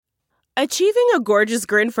Achieving a gorgeous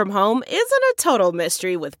grin from home isn't a total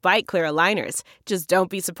mystery with Bite Clear aligners. Just don't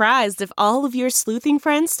be surprised if all of your sleuthing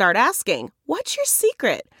friends start asking, "What's your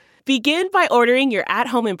secret?" Begin by ordering your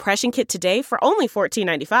at-home impression kit today for only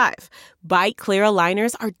 $14.95. Bite Clear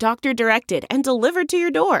aligners are doctor-directed and delivered to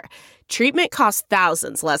your door. Treatment costs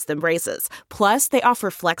thousands less than braces. Plus, they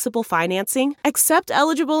offer flexible financing, accept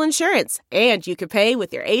eligible insurance, and you can pay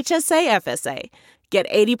with your HSA FSA. Get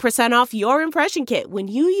 80% off your impression kit when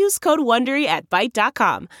you use code WONDERY at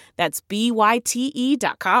Byte.com. That's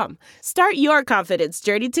BYTE.com. Start your confidence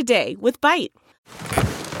journey today with Byte.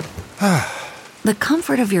 The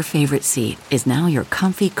comfort of your favorite seat is now your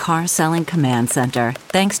comfy car-selling command center,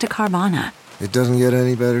 thanks to Carvana. It doesn't get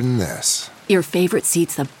any better than this. Your favorite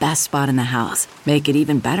seat's the best spot in the house. Make it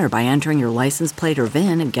even better by entering your license plate or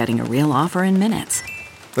VIN and getting a real offer in minutes.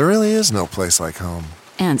 There really is no place like home.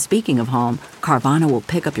 And speaking of home, Carvana will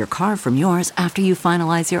pick up your car from yours after you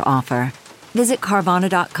finalize your offer. Visit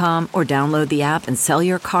Carvana.com or download the app and sell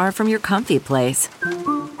your car from your comfy place.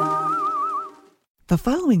 The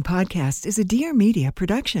following podcast is a Dear Media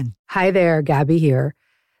production. Hi there, Gabby here.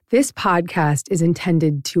 This podcast is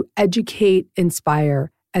intended to educate,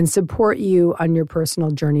 inspire, and support you on your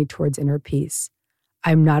personal journey towards inner peace.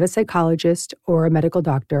 I'm not a psychologist or a medical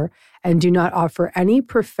doctor and do not offer any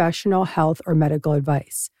professional health or medical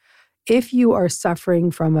advice. If you are suffering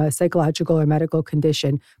from a psychological or medical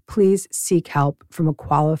condition, please seek help from a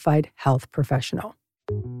qualified health professional.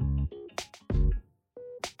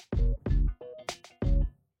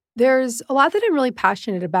 There's a lot that I'm really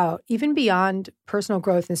passionate about, even beyond personal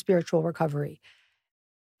growth and spiritual recovery.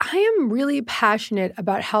 I am really passionate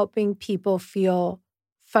about helping people feel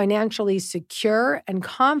financially secure and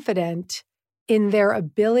confident in their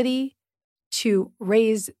ability to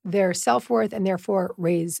raise their self-worth and therefore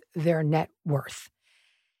raise their net worth.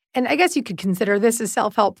 And I guess you could consider this a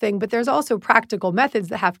self-help thing, but there's also practical methods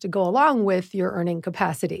that have to go along with your earning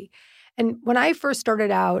capacity. And when I first started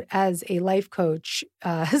out as a life coach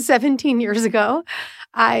 17 years ago,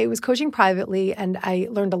 I was coaching privately and I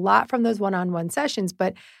learned a lot from those one-on-one sessions,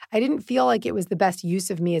 but I didn't feel like it was the best use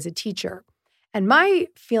of me as a teacher. And my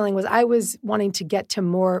feeling was I was wanting to get to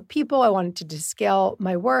more people. I wanted to scale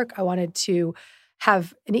my work. I wanted to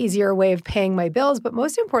have an easier way of paying my bills. But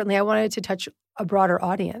most importantly, I wanted to touch a broader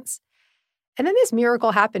audience. And then this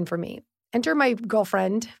miracle happened for me. Enter my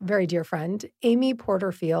girlfriend, very dear friend, Amy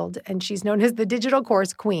Porterfield, and she's known as the Digital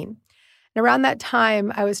Course Queen. And around that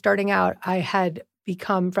time I was starting out, I had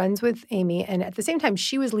become friends with Amy. And at the same time,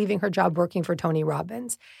 she was leaving her job working for Tony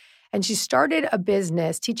Robbins. And she started a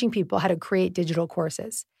business teaching people how to create digital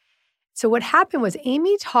courses. So what happened was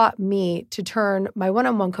Amy taught me to turn my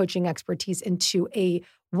one-on-one coaching expertise into a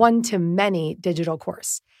one-to-many digital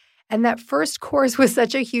course. And that first course was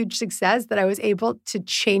such a huge success that I was able to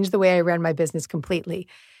change the way I ran my business completely.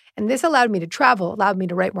 And this allowed me to travel, allowed me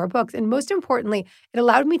to write more books, and most importantly, it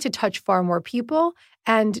allowed me to touch far more people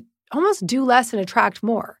and almost do less and attract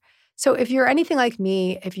more. So if you're anything like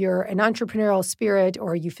me, if you're an entrepreneurial spirit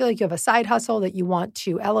or you feel like you have a side hustle that you want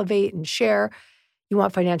to elevate and share, you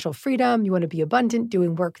want financial freedom, you want to be abundant,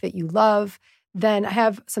 doing work that you love, then I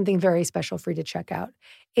have something very special for you to check out.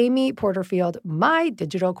 Amy Porterfield, my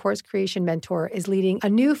digital course creation mentor, is leading a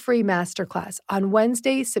new free masterclass on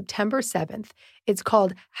Wednesday, September 7th. It's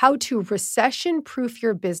called How to Recession-Proof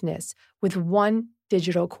Your Business with One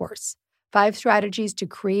Digital Course. 5 strategies to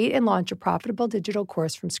create and launch a profitable digital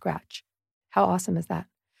course from scratch. How awesome is that?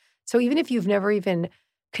 So even if you've never even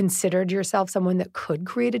considered yourself someone that could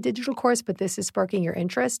create a digital course, but this is sparking your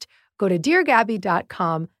interest, go to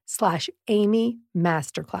deargabby.com/Amy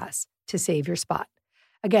Masterclass to save your spot.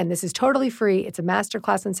 Again, this is totally free. It's a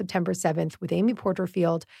masterclass on September 7th with Amy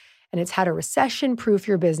Porterfield, and it's how to recession-proof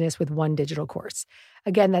your business with one digital course.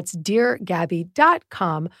 Again, that's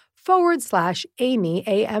deargabby.com/Amy,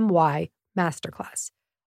 A-M-Y, Masterclass.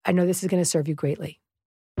 I know this is going to serve you greatly.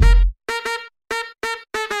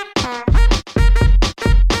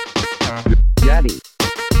 Gabby.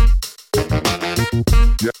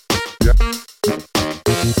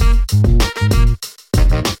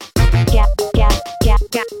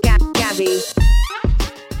 Gabby.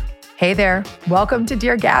 Hey there. Welcome to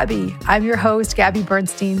Dear Gabby. I'm your host, Gabby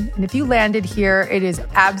Bernstein. And if you landed here, it is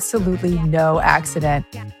absolutely no accident.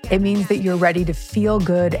 It means that you're ready to feel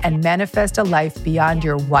good and manifest a life beyond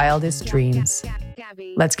your wildest dreams.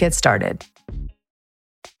 Let's get started.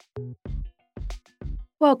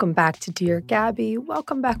 Welcome back to Dear Gabby.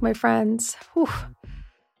 Welcome back, my friends. Whew.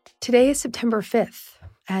 Today is September 5th,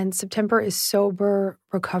 and September is Sober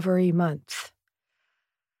Recovery Month.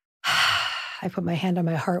 I put my hand on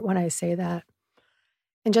my heart when I say that.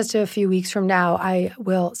 In just a few weeks from now, I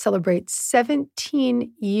will celebrate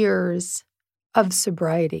 17 years of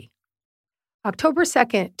sobriety. October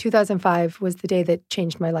 2nd, 2005 was the day that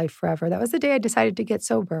changed my life forever. That was the day I decided to get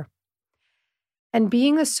sober. And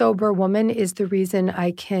being a sober woman is the reason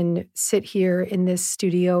I can sit here in this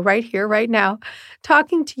studio right here, right now,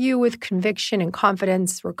 talking to you with conviction and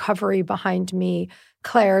confidence, recovery behind me,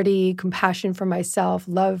 clarity, compassion for myself,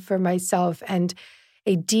 love for myself, and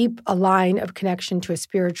a deep line of connection to a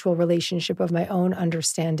spiritual relationship of my own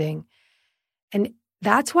understanding. And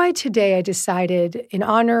that's why today I decided, in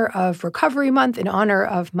honor of Recovery Month, in honor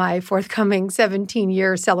of my forthcoming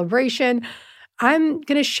 17-year celebration, I'm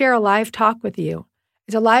going to share a live talk with you.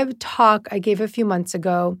 It's a live talk I gave a few months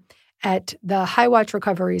ago at the High Watch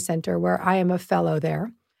Recovery Center, where I am a fellow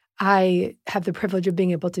there. I have the privilege of being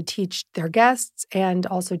able to teach their guests and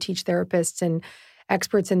also teach therapists and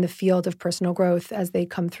experts in the field of personal growth as they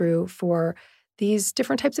come through for these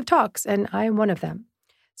different types of talks, and I am one of them.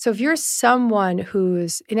 So if you're someone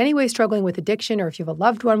who's in any way struggling with addiction, or if you have a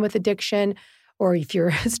loved one with addiction, or if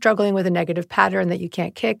you're struggling with a negative pattern that you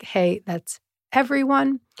can't kick, hey, that's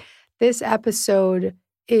everyone. This episode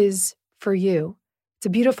is for you. It's a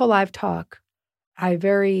beautiful live talk. I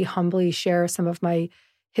very humbly share some of my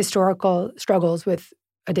historical struggles with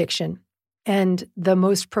addiction and the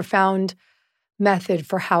most profound method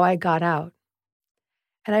for how I got out.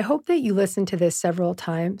 And I hope that you listen to this several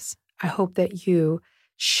times. I hope that you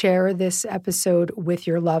share this episode with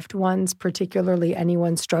your loved ones, particularly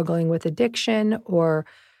anyone struggling with addiction or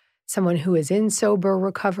someone who is in sober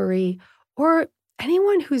recovery, or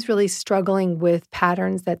anyone who's really struggling with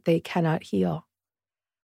patterns that they cannot heal.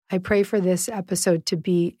 I pray for this episode to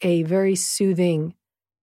be a very soothing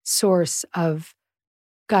source of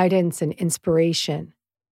guidance and inspiration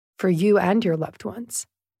for you and your loved ones.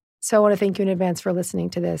 So I want to thank you in advance for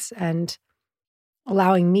listening to this and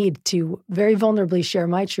allowing me to very vulnerably share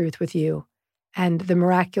my truth with you and the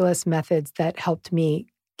miraculous methods that helped me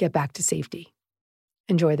get back to safety.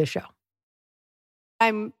 Enjoy the show.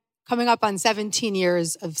 I'm coming up on 17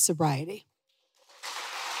 years of sobriety.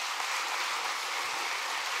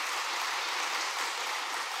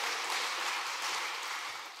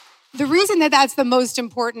 The reason that that's the most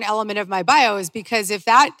important element of my bio is because if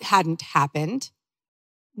that hadn't happened,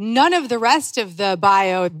 none of the rest of the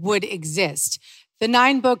bio would exist. The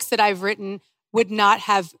 9 books that I've written would not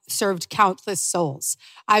have served countless souls.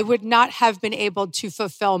 I would not have been able to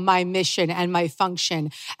fulfill my mission and my function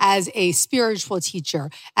as a spiritual teacher,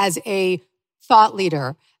 as a thought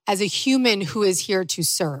leader, as a human who is here to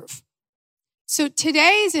serve. So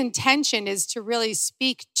today's intention is to really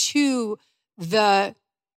speak to the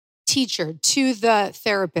teacher, to the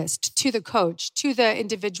therapist, to the coach, to the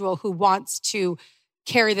individual who wants to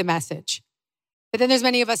carry the message. But then there's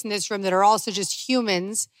many of us in this room that are also just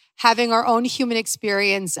humans having our own human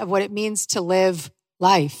experience of what it means to live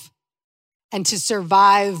life and to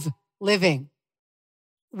survive living.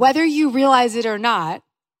 Whether you realize it or not,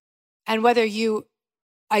 and whether you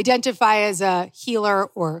identify as a healer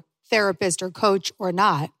or therapist or coach or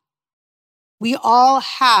not, we all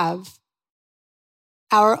have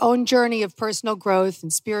our own journey of personal growth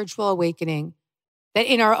and spiritual awakening that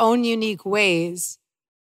in our own unique ways,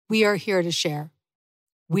 we are here to share.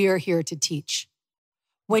 We are here to teach.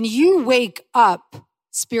 When you wake up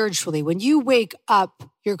spiritually, when you wake up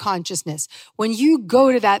your consciousness, when you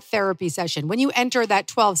go to that therapy session, when you enter that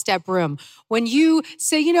 12-step room, when you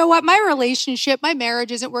say, you know what, my relationship, my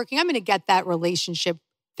marriage isn't working, I'm going to get that relationship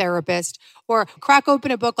therapist, or crack open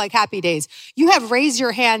a book like Happy Days, you have raised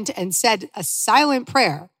your hand and said a silent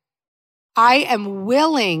prayer. I am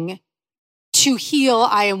willing to heal.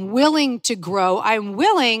 I am willing to grow. I am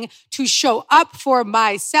willing to show up for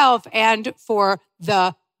myself and for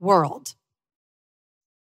the world.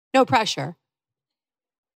 No pressure.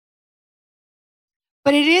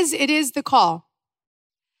 But it is the call.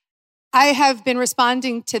 I have been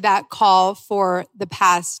responding to that call for the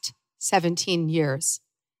past 17 years.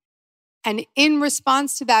 And in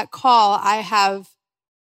response to that call, I have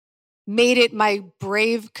made it my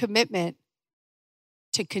brave commitment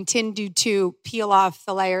to continue to peel off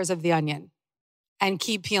the layers of the onion and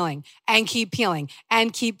keep peeling and keep peeling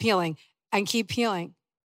and keep peeling and keep peeling.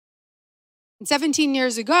 And 17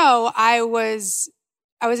 years ago, I was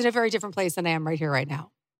in a very different place than I am right here, right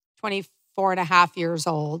now. 24 and a half years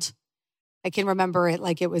old. I can remember it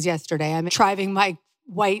like it was yesterday. I'm driving my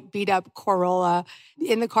white beat up Corolla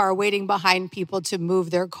in the car, waiting behind people to move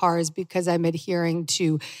their cars because I'm adhering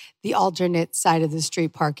to the alternate side of the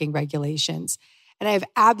street parking regulations. And I have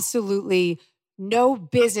absolutely no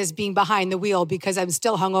business being behind the wheel because I'm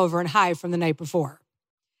still hungover and high from the night before.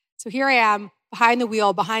 So here I am behind the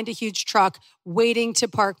wheel, behind a huge truck, waiting to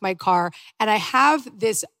park my car. And I have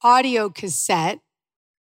this audio cassette.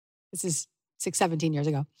 This is 17 years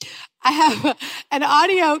ago. I have an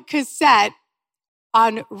audio cassette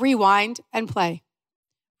on rewind and play.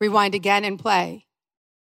 Rewind again and play.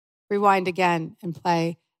 Rewind again and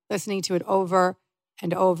play. Listening to it over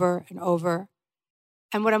and over and over.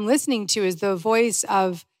 And what I'm listening to is the voice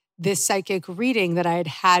of this psychic reading that I had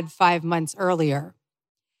had 5 months earlier.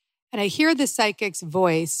 And I hear the psychic's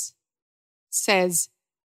voice says,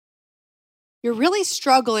 "You're really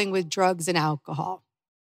struggling with drugs and alcohol."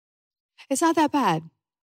 "It's not that bad,"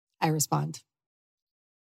 I respond.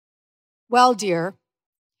 "Well, dear,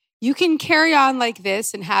 you can carry on like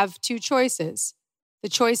this and have two choices. The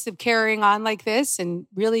choice of carrying on like this and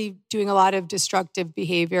really doing a lot of destructive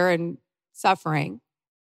behavior and suffering.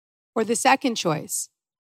 Or the second choice,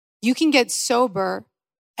 you can get sober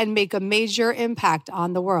and make a major impact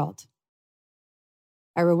on the world."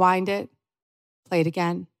 I rewind it, play it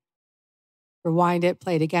again. Rewind it,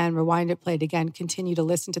 play it again, rewind it, play it again. Continue to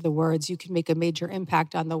listen to the words. You can make a major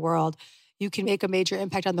impact on the world. You can make a major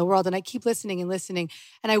impact on the world. And I keep listening and listening.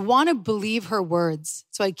 And I want to believe her words.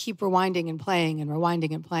 So I keep rewinding and playing and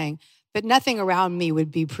rewinding and playing. But nothing around me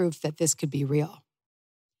would be proof that this could be real.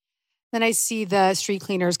 Then I see the street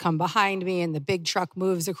cleaners come behind me and the big truck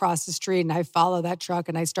moves across the street and I follow that truck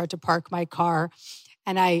and I start to park my car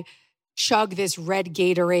and I chug this red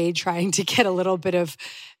Gatorade trying to get a little bit of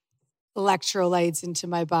electrolytes into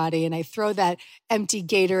my body. And I throw that empty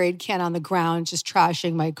Gatorade can on the ground, just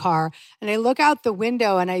trashing my car. And I look out the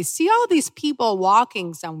window and I see all these people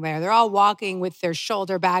walking somewhere. They're all walking with their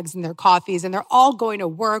shoulder bags and their coffees and they're all going to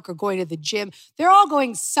work or going to the gym. They're all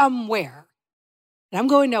going somewhere. And I'm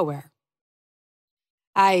going nowhere.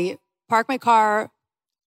 I park my car,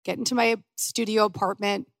 get into my studio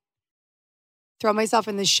apartment, throw myself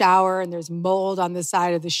in the shower, and there's mold on the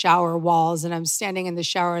side of the shower walls. And I'm standing in the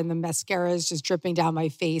shower and the mascara is just dripping down my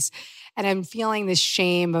face. And I'm feeling this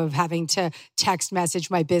shame of having to text message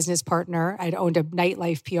my business partner. I'd owned a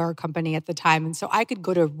nightlife PR company at the time. And so I could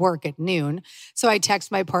go to work at noon. So I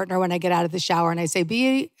text my partner when I get out of the shower and I say,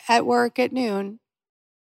 "Be at work at noon."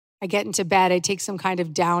 I get into bed, I take some kind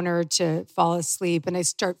of downer to fall asleep, and I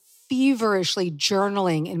start feverishly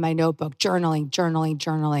journaling in my notebook,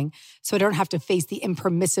 journaling, so I don't have to face the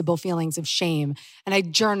impermissible feelings of shame. And I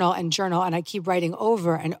journal, and I keep writing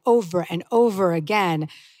over and over and over again,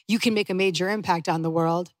 "You can make a major impact on the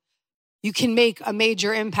world. You can make a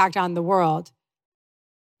major impact on the world."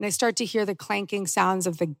 And I start to hear the clanking sounds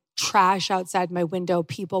of the trash outside my window,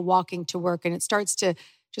 people walking to work, and it starts to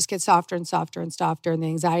just get softer and softer and softer, and the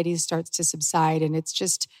anxiety starts to subside, and it's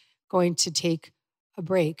just going to take a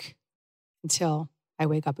break until I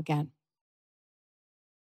wake up again.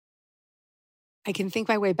 I can think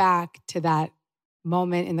my way back to that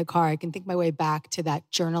moment in the car. I can think my way back to that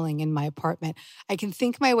journaling in my apartment. I can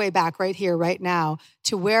think my way back right here, right now,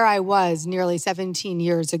 to where I was nearly 17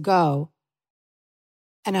 years ago.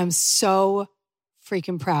 And I'm so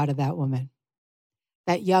freaking proud of that woman,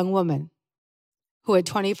 that young woman who at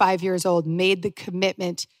 25 years old made the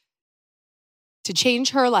commitment to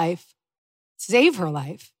change her life, save her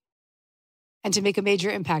life, and to make a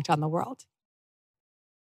major impact on the world.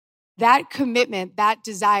 That commitment, that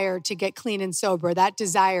desire to get clean and sober, that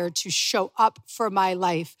desire to show up for my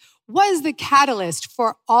life was the catalyst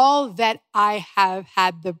for all that I have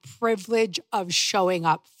had the privilege of showing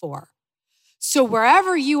up for. So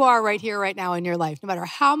wherever you are right here, right now in your life, no matter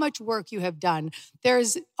how much work you have done,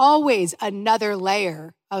 there's always another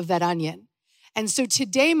layer of that onion. And so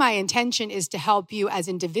today, my intention is to help you as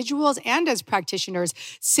individuals and as practitioners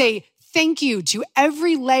say thank you to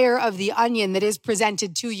every layer of the onion that is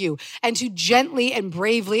presented to you and to gently and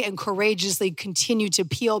bravely and courageously continue to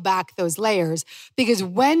peel back those layers. Because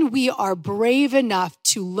when we are brave enough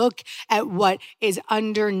to look at what is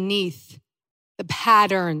underneath the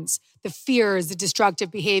patterns, the fears, the destructive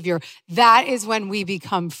behavior, that is when we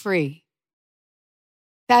become free.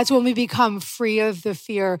 That's when we become free of the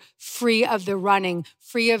fear, free of the running,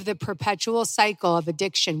 free of the perpetual cycle of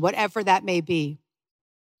addiction, whatever that may be.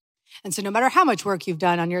 And so no matter how much work you've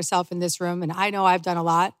done on yourself in this room, and I know I've done a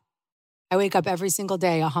lot, I wake up every single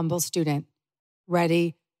day a humble student,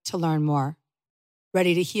 ready to learn more,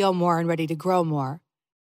 ready to heal more, and ready to grow more.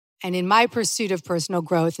 And in my pursuit of personal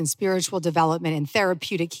growth and spiritual development and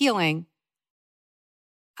therapeutic healing,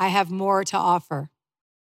 I have more to offer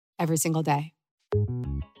every single day.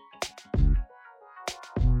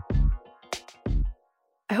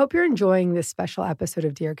 I hope you're enjoying this special episode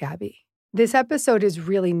of Dear Gabby. This episode is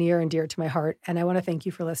really near and dear to my heart, and I want to thank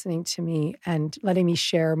you for listening to me and letting me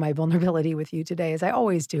share my vulnerability with you today, as I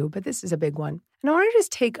always do, but this is a big one. And I want to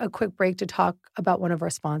just take a quick break to talk about one of our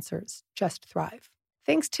sponsors, Just Thrive.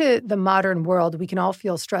 Thanks to the modern world, we can all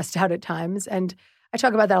feel stressed out at times, and I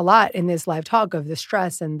talk about that a lot in this live talk of the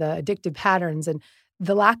stress and the addictive patterns and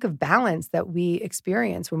the lack of balance that we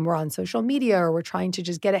experience when we're on social media or we're trying to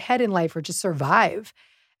just get ahead in life or just survive.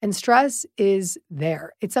 And stress is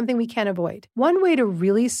there. It's something we can't avoid. One way to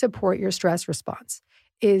really support your stress response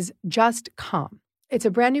is Just Calm. It's a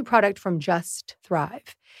brand new product from Just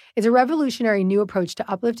Thrive. It's a revolutionary new approach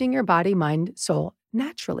to uplifting your body, mind, soul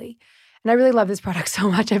naturally. And I really love this product so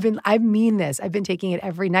much. I've been taking it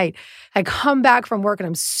every night. I come back from work and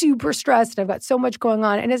I'm super stressed and I've got so much going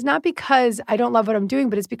on. And it's not because I don't love what I'm doing,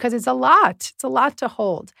 but it's because it's a lot. It's a lot to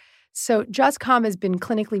hold. So Just Calm has been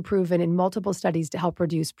clinically proven in multiple studies to help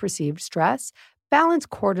reduce perceived stress, balance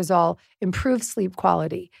cortisol, improve sleep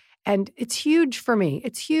quality. And it's huge for me.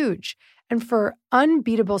 It's huge. And for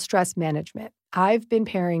unbeatable stress management, I've been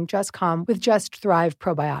pairing Just Calm with Just Thrive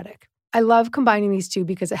Probiotic. I love combining these two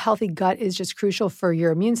because a healthy gut is just crucial for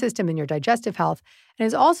your immune system and your digestive health, and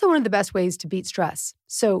is also one of the best ways to beat stress.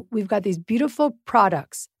 So we've got these beautiful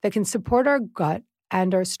products that can support our gut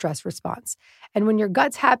and our stress response. And when your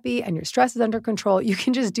gut's happy and your stress is under control, you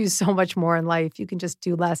can just do so much more in life. You can just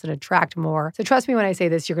do less and attract more. So trust me when I say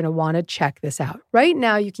this, you're going to want to check this out. Right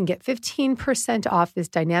now, you can get 15% off this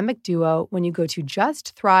dynamic duo when you go to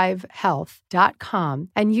justthrivehealth.com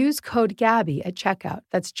and use code Gabby at checkout.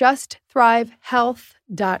 That's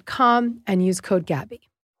justthrivehealth.com and use code Gabby.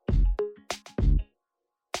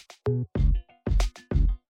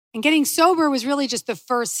 And getting sober was really just the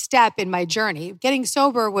first step in my journey. Getting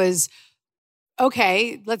sober was,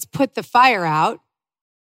 okay, let's put the fire out.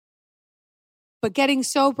 But getting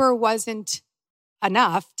sober wasn't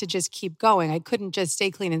enough to just keep going. I couldn't just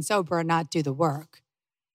stay clean and sober and not do the work.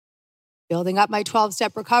 Building up my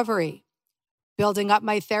 12-step recovery, building up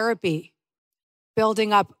my therapy,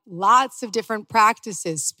 building up lots of different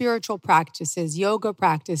practices, spiritual practices, yoga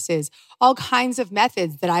practices, all kinds of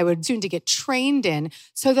methods that I would soon to get trained in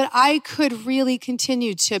so that I could really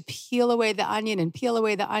continue to peel away the onion.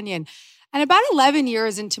 And about 11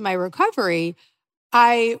 years into my recovery,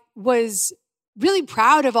 I was really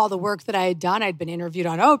proud of all the work that I had done. I'd been interviewed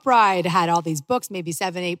on Oprah. I'd had all these books, maybe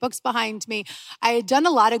 7, 8 books behind me. I had done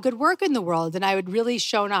a lot of good work in the world and I had really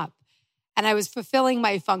shown up and I was fulfilling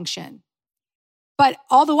my function. But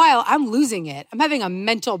all the while, I'm losing it. I'm having a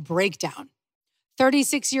mental breakdown.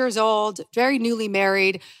 36 years old, very newly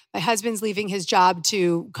married. My husband's leaving his job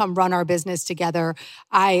to come run our business together.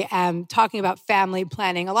 I am talking about family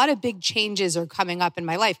planning. A lot of big changes are coming up in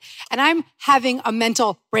my life. And I'm having a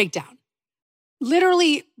mental breakdown.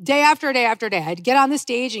 Literally day after day after day, I'd get on the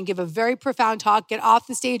stage and give a very profound talk, get off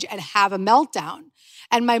the stage and have a meltdown.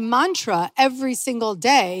 And my mantra every single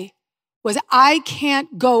day was, I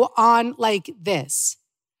can't go on like this.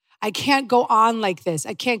 I can't go on like this.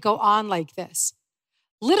 I can't go on like this.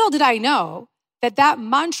 Little did I know that that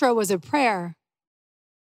mantra was a prayer.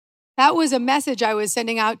 That was a message I was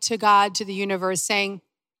sending out to God, to the universe, saying,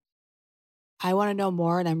 I want to know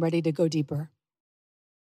more and I'm ready to go deeper.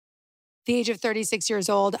 At the age of 36 years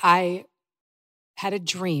old, I had a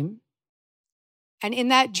dream. And in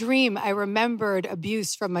that dream, I remembered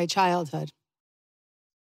abuse from my childhood.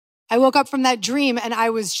 I woke up from that dream and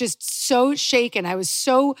I was just so shaken. I was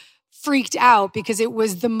so freaked out because it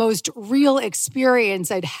was the most real experience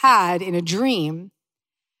I'd had in a dream.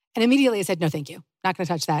 And immediately I said, no, thank you. Not going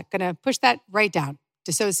to touch that. Going to push that right down.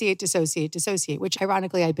 Dissociate, which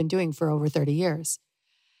ironically I'd been doing for over 30 years.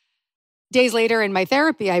 Days later in my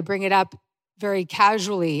therapy, I bring it up very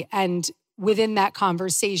casually. And within that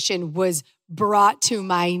conversation was brought to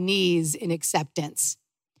my knees in acceptance,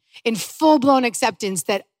 in full-blown acceptance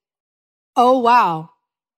that, oh, wow,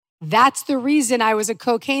 that's the reason I was a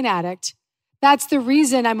cocaine addict. That's the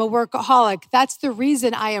reason I'm a workaholic. That's the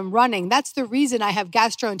reason I am running. That's the reason I have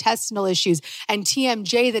gastrointestinal issues and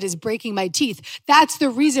TMJ that is breaking my teeth. That's the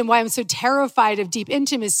reason why I'm so terrified of deep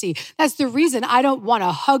intimacy. That's the reason I don't want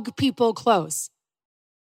to hug people close.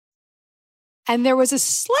 And there was a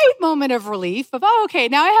slight moment of relief of, oh, okay,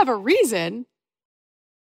 now I have a reason.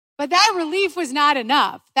 But that relief was not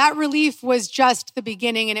enough. That relief was just the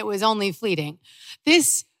beginning and it was only fleeting.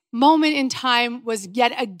 This moment in time was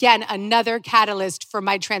yet again another catalyst for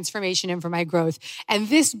my transformation and for my growth. And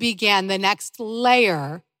this began the next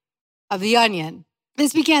layer of the onion.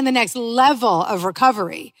 this began the next level of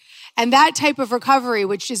recovery. And that type of recovery,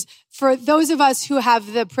 which is for those of us who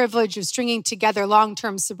have the privilege of stringing together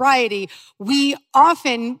long-term sobriety, we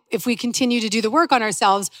often, if we continue to do the work on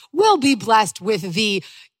ourselves, will be blessed with the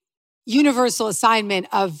universal assignment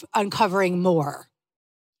of uncovering more.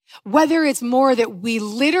 Whether it's more that we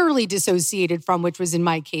literally dissociated from, which was in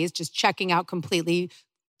my case, just checking out completely,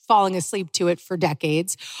 falling asleep to it for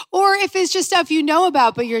decades, or if it's just stuff you know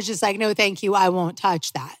about, but you're just like, no, thank you, I won't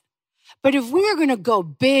touch that. But if we are going to go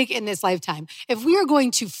big in this lifetime, if we are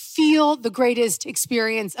going to feel the greatest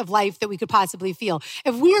experience of life that we could possibly feel,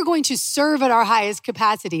 if we are going to serve at our highest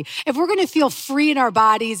capacity, if we're going to feel free in our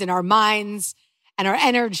bodies and our minds and our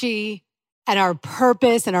energy and our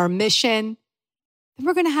purpose and our mission, then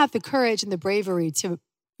we're going to have the courage and the bravery to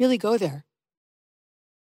really go there.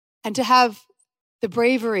 And to have the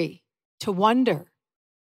bravery to wonder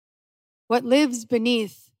what lives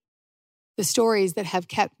beneath the stories that have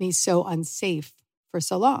kept me so unsafe for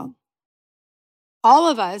so long. All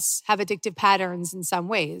of us have addictive patterns in some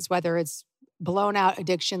ways, whether it's blown out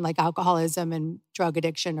addiction like alcoholism and drug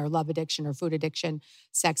addiction or love addiction or food addiction,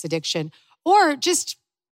 sex addiction, or just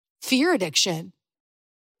fear addiction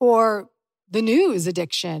or the news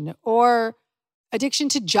addiction or addiction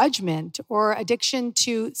to judgment or addiction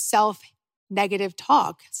to self-negative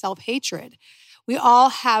talk, self-hatred. We all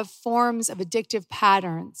have forms of addictive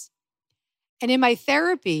patterns. And in my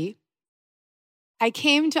therapy, I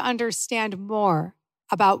came to understand more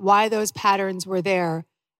about why those patterns were there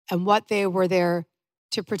and what they were there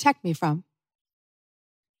to protect me from.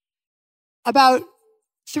 About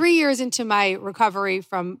 3 years into my recovery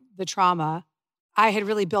from the trauma, I had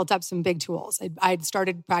really built up some big tools. I'd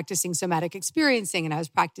started practicing somatic experiencing and I was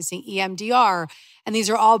practicing EMDR. And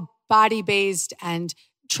these are all body-based and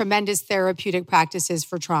tremendous therapeutic practices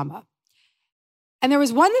for trauma. And there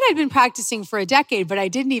was one that I'd been practicing for a decade, but I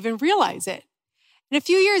didn't even realize it. And a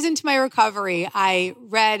few years into my recovery, I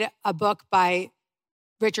read a book by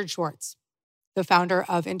Richard Schwartz, the founder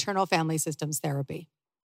of Internal Family Systems Therapy.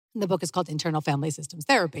 And the book is called Internal Family Systems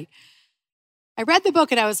Therapy. I read the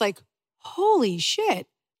book and I was like, holy shit,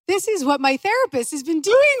 this is what my therapist has been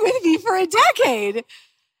doing with me for a decade.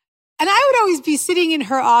 And I would always be sitting in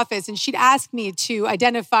her office and she'd ask me to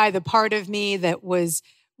identify the part of me that was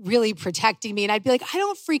really protecting me. And I'd be like, I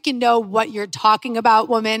don't freaking know what you're talking about,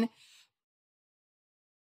 woman.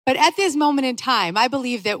 But at this moment in time, I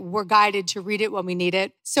believe that we're guided to read it when we need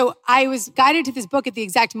it. So I was guided to this book at the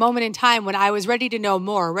exact moment in time when I was ready to know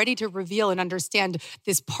more, ready to reveal and understand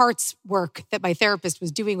this parts work that my therapist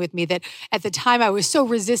was doing with me that at the time I was so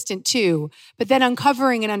resistant to. But then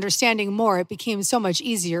uncovering and understanding more, it became so much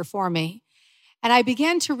easier for me. And I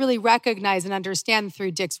began to really recognize and understand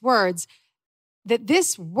through Dick's words that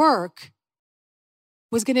this work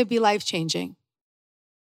was going to be life-changing.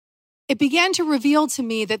 It began to reveal to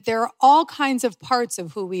me that there are all kinds of parts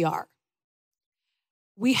of who we are.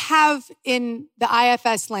 We have in the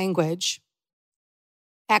IFS language,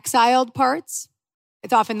 exiled parts.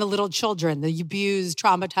 It's often the little children, the abused,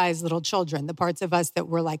 traumatized little children, the parts of us that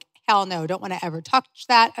were like, hell no, don't want to ever touch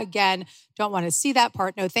that again. Don't want to see that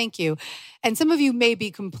part. No, thank you. And some of you may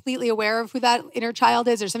be completely aware of who that inner child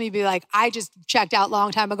is, or some of you be like, I just checked out a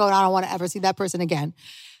long time ago and I don't want to ever see that person again.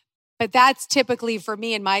 But that's typically, for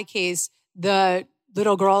me, in my case, the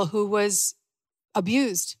little girl who was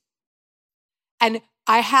abused. And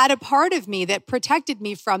I had a part of me that protected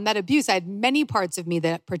me from that abuse. I had many parts of me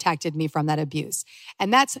that protected me from that abuse.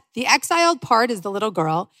 And that's the exiled part is the little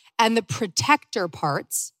girl, and the protector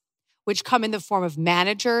parts, which come in the form of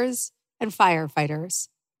managers and firefighters.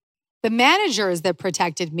 The managers that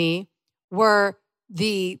protected me were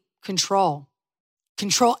the control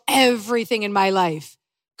everything in my life,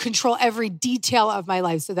 control every detail of my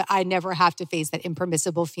life so that I never have to face that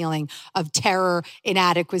impermissible feeling of terror,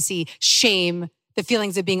 inadequacy, shame, the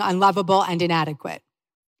feelings of being unlovable and inadequate.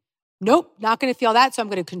 Nope, not going to feel that, so I'm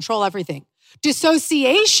going to control everything.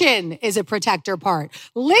 Dissociation is a protector part.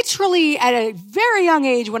 Literally at a very young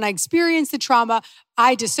age, when I experienced the trauma,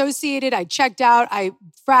 I dissociated, I checked out, I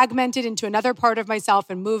fragmented into another part of myself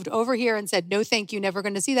and moved over here and said, no, thank you, never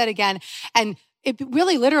going to see that again. And it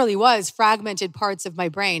really literally was fragmented parts of my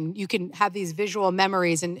brain. You can have these visual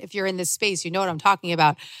memories, and if you're in this space, you know what I'm talking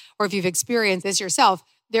about, or if you've experienced this yourself,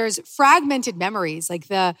 there's fragmented memories like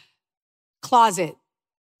the closet,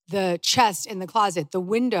 the chest in the closet, the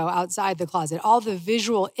window outside the closet, all the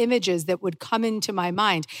visual images that would come into my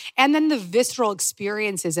mind, and then the visceral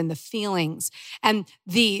experiences and the feelings and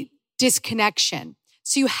the disconnection.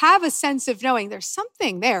 So you have a sense of knowing there's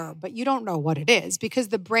something there, but you don't know what it is because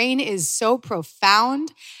the brain is so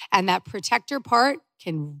profound and that protector part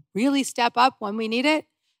can really step up when we need it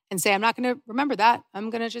and say, I'm not going to remember that. I'm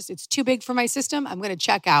going to it's too big for my system. I'm going to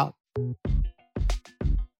check out.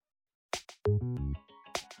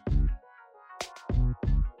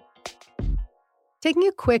 Taking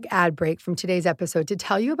a quick ad break from today's episode to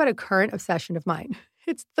tell you about a current obsession of mine.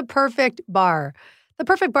 It's the perfect bar. The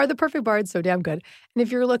perfect bar, it's so damn good. And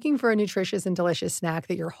if you're looking for a nutritious and delicious snack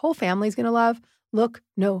that your whole family's going to love, look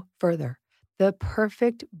no further. The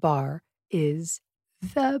perfect bar is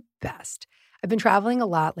the best. I've been traveling a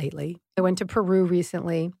lot lately. I went to Peru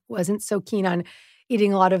recently, wasn't so keen on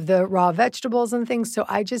eating a lot of the raw vegetables and things, so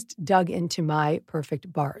I just dug into my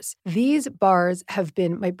perfect bars. These bars have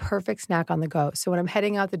been my perfect snack on the go. So when I'm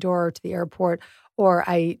heading out the door to the airport or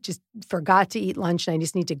I just forgot to eat lunch and I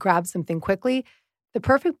just need to grab something quickly, the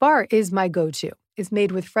perfect bar is my go-to. It's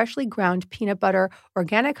made with freshly ground peanut butter,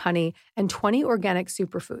 organic honey, and 20 organic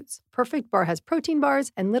superfoods. Perfect Bar has protein bars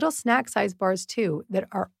and little snack-sized bars too that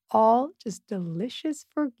are all just delicious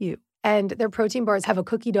for you. And their protein bars have a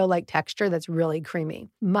cookie dough-like texture that's really creamy.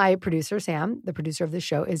 My producer, Sam, the producer of the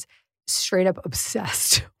show, is straight up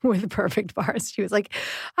obsessed with Perfect Bars. She was like,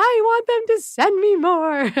 I want them to send me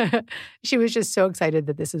more. She was just so excited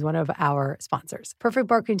that this is one of our sponsors. Perfect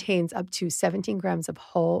Bar contains up to 17 grams of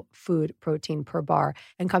whole food protein per bar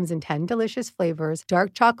and comes in 10 delicious flavors.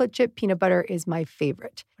 Dark chocolate chip peanut butter is my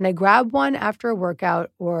favorite. When I grab one after a workout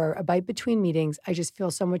or a bite between meetings, I just feel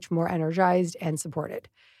so much more energized and supported.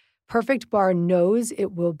 Perfect Bar knows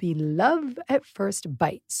it will be love at first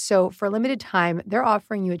bite. So for a limited time, they're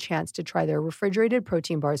offering you a chance to try their refrigerated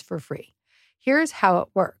protein bars for free. Here's how it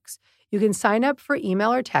works. You can sign up for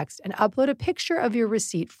email or text and upload a picture of your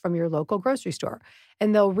receipt from your local grocery store,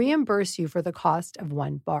 and they'll reimburse you for the cost of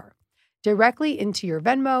one bar directly into your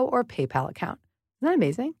Venmo or PayPal account. Isn't that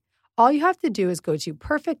amazing? All you have to do is go to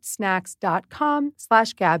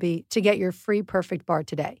perfectsnacks.com/Gabby to get your free Perfect Bar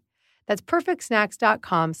today. That's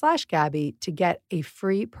perfectsnacks.com/Gabby to get a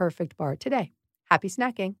free Perfect Bar today. Happy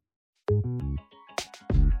snacking.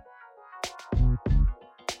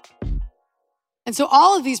 And so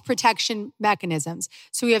all of these protection mechanisms,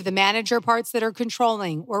 so we have the manager parts that are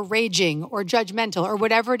controlling or raging or judgmental or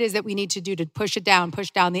whatever it is that we need to do to push down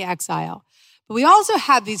the exile. But we also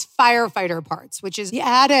have these firefighter parts, which is the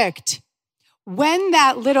addict. When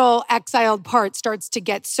that little exiled part starts to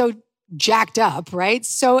get so jacked up, right?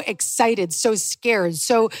 So excited, so scared,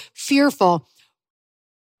 so fearful.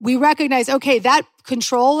 We recognize, okay, that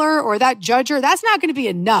controller or that judger, that's not going to be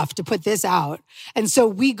enough to put this out. And so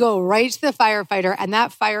we go right to the firefighter and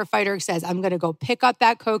that firefighter says, I'm going to go pick up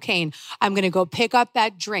that cocaine. I'm going to go pick up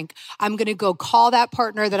that drink. I'm going to go call that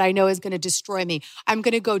partner that I know is going to destroy me. I'm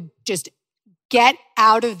going to go just get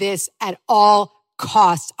out of this at all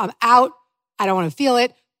costs. I'm out. I don't want to feel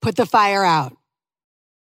it. Put the fire out.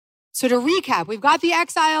 So to recap, we've got the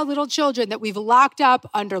exiled little children that we've locked up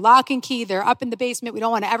under lock and key. They're up in the basement. We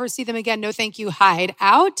don't want to ever see them again. No, thank you. Hide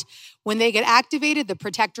out. When they get activated, the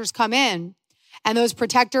protectors come in. And those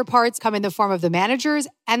protector parts come in the form of the managers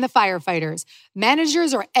and the firefighters.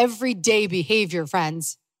 Managers are everyday behavior,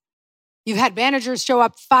 friends. You've had managers show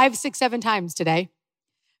up 5, 6, 7 times today.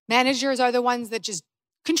 Managers are the ones that just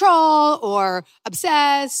control or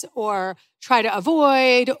obsess or try to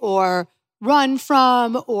avoid or run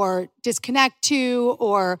from or disconnect to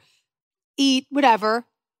or eat, whatever.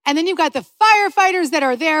 And then you've got the firefighters that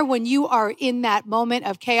are there when you are in that moment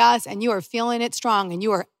of chaos and you are feeling it strong and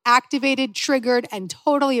you are activated, triggered, and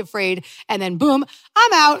totally afraid. And then boom,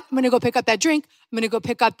 I'm out. I'm going to go pick up that drink. I'm going to go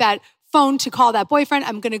pick up that phone to call that boyfriend.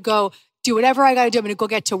 I'm going to go do whatever I got to do. I'm going to go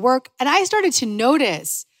get to work. And I started to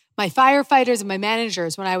notice my firefighters and my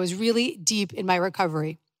managers when I was really deep in my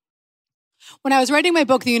recovery. When I was writing my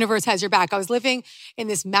book, The Universe Has Your Back, I was living in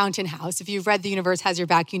this mountain house. If you've read The Universe Has Your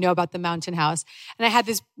Back, you know about the mountain house. And I had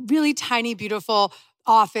this really tiny, beautiful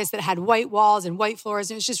office that had white walls and white floors.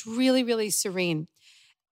 And it was just really, really serene.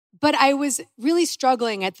 But I was really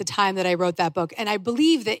struggling at the time that I wrote that book. And I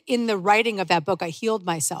believe that in the writing of that book, I healed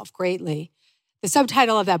myself greatly. The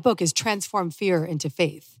subtitle of that book is Transform Fear into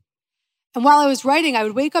Faith. And while I was writing, I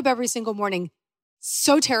would wake up every single morning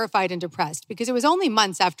so terrified and depressed because it was only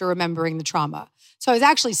months after remembering the trauma. So I was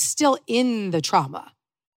actually still in the trauma.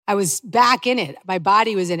 I was back in it. My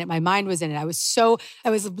body was in it. My mind was in it. I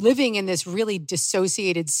was living in this really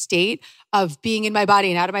dissociated state of being in my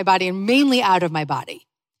body and out of my body and mainly out of my body.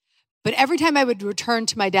 But every time I would return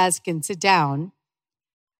to my desk and sit down,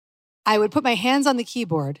 I would put my hands on the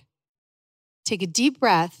keyboard, take a deep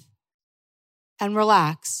breath and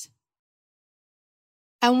relax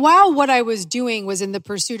And while what I was doing was in the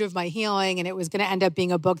pursuit of my healing, and it was going to end up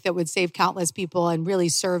being a book that would save countless people and really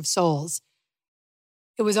serve souls,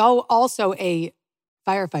 it was also a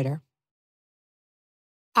firefighter.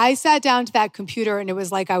 I sat down to that computer and it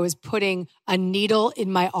was like I was putting a needle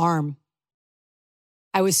in my arm.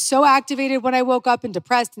 I was so activated when I woke up and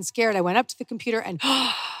depressed and scared. I went up to the computer and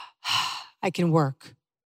I can work.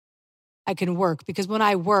 I can work because when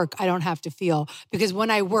I work, I don't have to feel. Because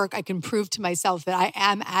when I work, I can prove to myself that I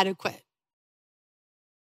am adequate.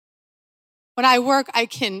 When I work, I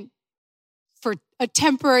can, for a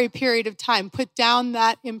temporary period of time, put down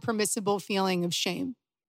that impermissible feeling of shame.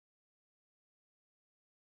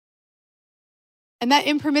 And that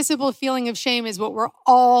impermissible feeling of shame is what we're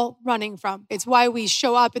all running from. It's why we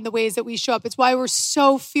show up in the ways that we show up. It's why we're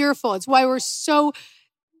so fearful. It's why we're so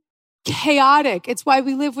chaotic. It's why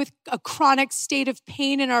we live with a chronic state of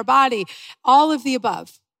pain in our body. All of the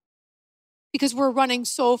above. Because we're running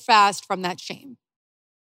so fast from that shame.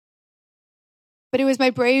 But it was my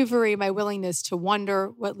bravery, my willingness to wonder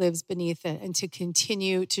what lives beneath it and to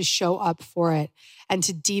continue to show up for it and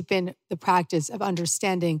to deepen the practice of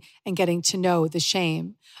understanding and getting to know the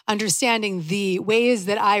shame, understanding the ways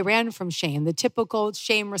that I ran from shame, the typical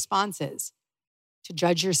shame responses, to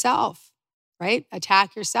judge yourself, right?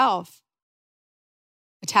 Attack yourself,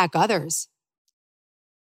 attack others.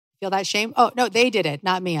 Feel that shame? Oh, no, they did it,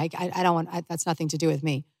 not me. I don't want, that's nothing to do with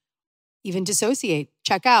me. Even dissociate,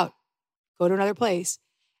 check out. Go to another place.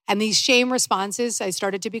 And these shame responses, I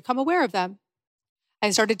started to become aware of them. I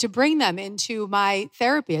started to bring them into my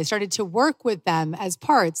therapy. I started to work with them as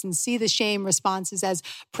parts and see the shame responses as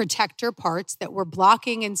protector parts that were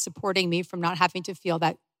blocking and supporting me from not having to feel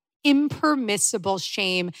that impermissible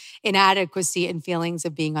shame, inadequacy, and feelings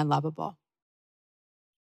of being unlovable.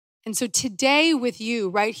 And so today with you,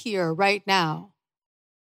 right here, right now,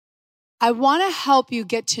 I want to help you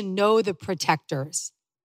get to know the protectors.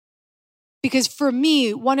 Because for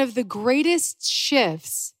me, one of the greatest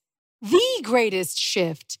shifts, the greatest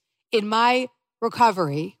shift in my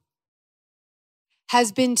recovery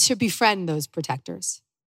has been to befriend those protectors.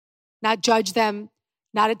 Not judge them,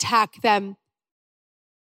 not attack them,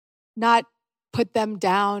 not put them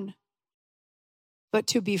down, but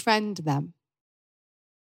to befriend them.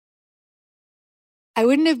 I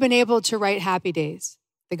wouldn't have been able to write Happy Days,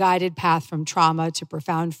 the guided path from trauma to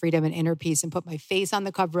profound freedom and inner peace, and put my face on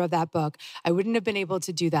the cover of that book. I wouldn't have been able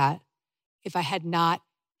to do that if I had not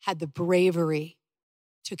had the bravery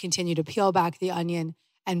to continue to peel back the onion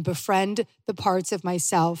and befriend the parts of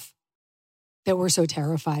myself that were so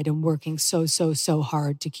terrified and working so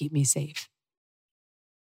hard to keep me safe.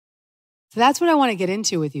 So that's what I want to get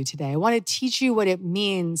into with you today. I want to teach you what it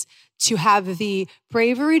means to have the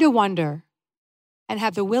bravery to wonder and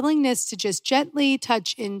have the willingness to just gently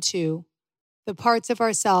touch into the parts of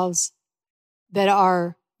ourselves that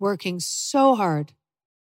are working so hard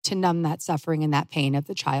to numb that suffering and that pain of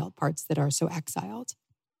the child parts that are so exiled.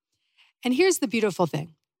 And here's the beautiful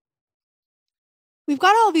thing. We've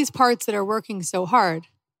got all these parts that are working so hard,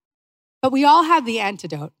 but we all have the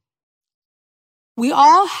antidote. We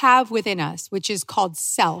all have within us, which is called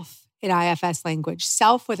self in IFS language,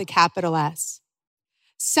 self with a capital S.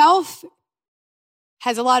 Self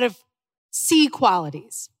has a lot of C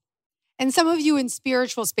qualities. And some of you in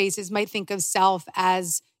spiritual spaces might think of self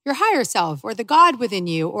as your higher self or the God within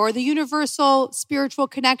you or the universal spiritual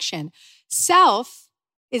connection. Self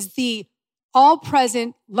is the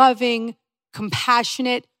all-present, loving,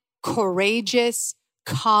 compassionate, courageous,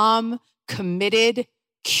 calm, committed,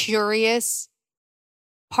 curious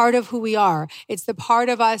part of who we are. It's the part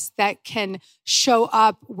of us that can show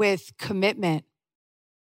up with commitment.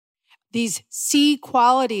 These C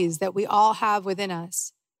qualities that we all have within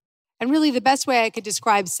us. And really the best way I could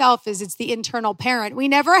describe self is it's the internal parent we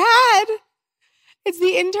never had. It's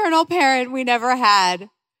the internal parent we never had.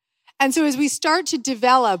 And so as we start to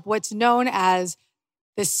develop what's known as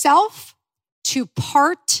the self to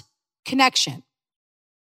part connection,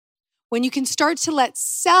 when you can start to let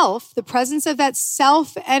self, the presence of that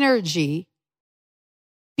self energy,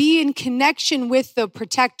 be in connection with the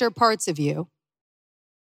protector parts of you,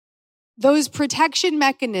 those protection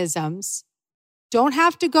mechanisms don't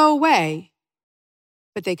have to go away,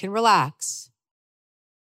 but they can relax.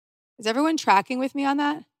 Is everyone tracking with me on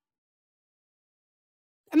that?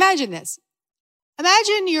 Imagine this.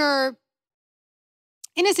 Imagine you're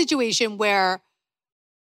in a situation where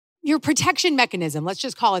your protection mechanism, let's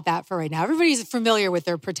just call it that for right now. Everybody's familiar with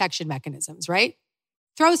their protection mechanisms, right?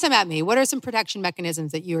 Throw some at me. What are some protection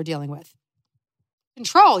mechanisms that you are dealing with?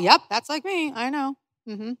 Control. Yep, that's like me. I know.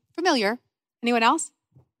 Familiar. Anyone else?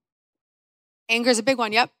 Anger is a big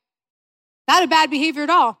one. Yep. Not a bad behavior at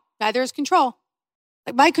all. Neither is control.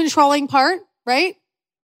 Like my controlling part, right?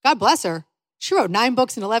 God bless her. She wrote 9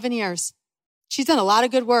 books in 11 years. She's done a lot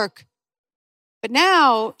of good work. But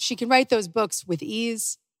now she can write those books with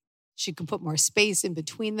ease. She can put more space in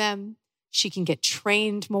between them. She can get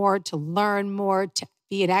trained more, to learn more, to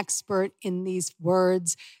be an expert in these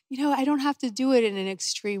words. I don't have to do it in an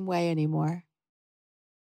extreme way anymore.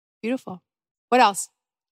 Beautiful. What else?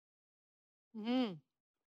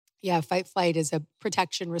 Yeah, fight, flight is a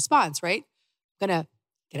protection response, right? I'm going to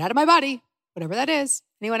get out of my body, whatever that is.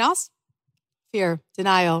 Anyone else? Fear,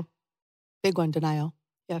 denial. Big one, denial.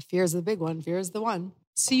 Yeah, fear is the big one. Fear is the one.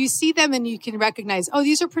 So you see them and you can recognize, oh,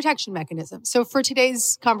 these are protection mechanisms. So for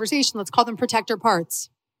today's conversation, let's call them protector parts.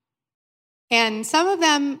 And some of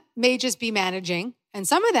them may just be managing. And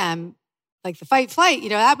some of them, like the fight, flight,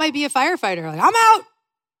 that might be a firefighter. Like, I'm out.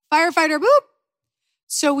 Firefighter, boop.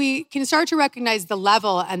 So we can start to recognize the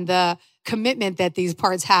level and the commitment that these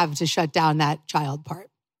parts have to shut down that child part.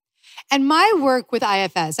 And my work with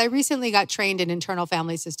IFS, I recently got trained in internal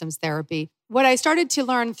family systems therapy. What I started to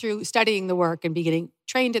learn through studying the work and getting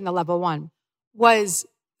trained in the level 1 was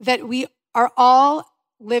that we are all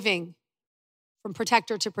living from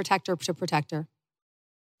protector to protector to protector.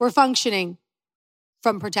 We're functioning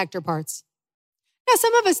from protector parts. Now,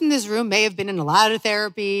 some of us in this room may have been in a lot of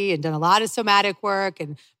therapy and done a lot of somatic work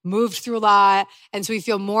and moved through a lot. And so we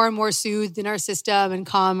feel more and more soothed in our system and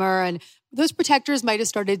calmer. And those protectors might have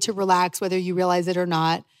started to relax, whether you realize it or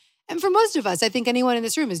not. And for most of us, I think anyone in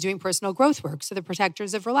this room is doing personal growth work. So the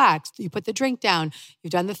protectors have relaxed. You put the drink down.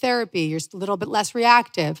 You've done the therapy. You're a little bit less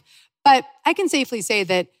reactive. But I can safely say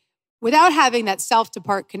that without having that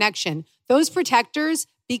self-to-part connection, those protectors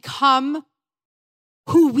become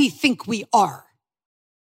who we think we are.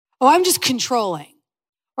 Oh, I'm just controlling,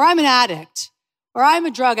 or I'm an addict, or I'm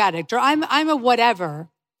a drug addict, or I'm a whatever.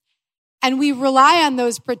 And we rely on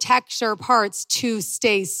those protector parts to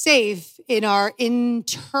stay safe in our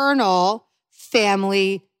internal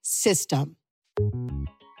family system.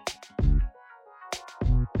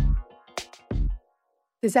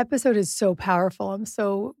 This episode is so powerful. I'm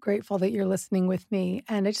so grateful that you're listening with me.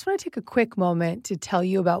 And I just want to take a quick moment to tell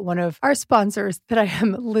you about one of our sponsors that I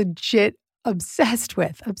am legit obsessed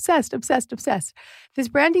with. Obsessed. This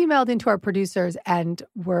brand emailed into our producers and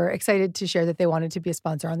were excited to share that they wanted to be a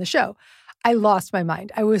sponsor on the show. I lost my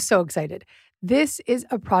mind. I was so excited. This is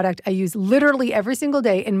a product I use literally every single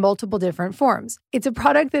day in multiple different forms. It's a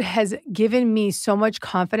product that has given me so much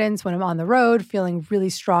confidence when I'm on the road, feeling really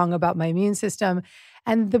strong about my immune system.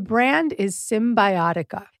 And the brand is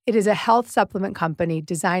Symbiotica. It is a health supplement company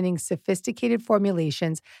designing sophisticated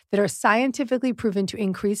formulations that are scientifically proven to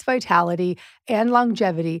increase vitality and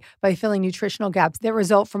longevity by filling nutritional gaps that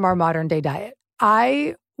result from our modern day diet.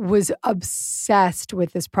 I was obsessed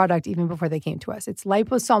with this product even before they came to us. It's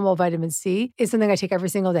liposomal vitamin C. It's something I take every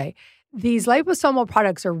single day. These liposomal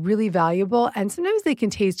products are really valuable and sometimes they can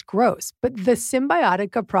taste gross, but the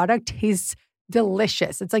Symbiotica product tastes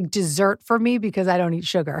delicious. It's like dessert for me because I don't eat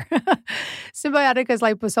sugar. Symbiotica's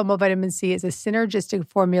liposomal vitamin C is a synergistic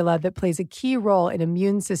formula that plays a key role in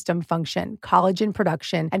immune system function, collagen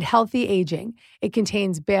production, and healthy aging. It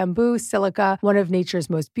contains bamboo silica, one of nature's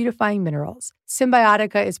most beautifying minerals.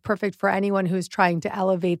 Symbiotica is perfect for anyone who is trying to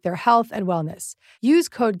elevate their health and wellness. Use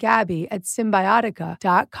code GABBY at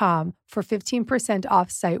symbiotica.com for 15%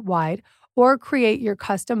 off site-wide, or create your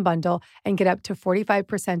custom bundle and get up to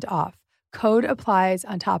 45% off. Code applies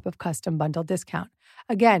on top of custom bundle discount.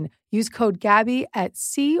 Again, use code GABBY at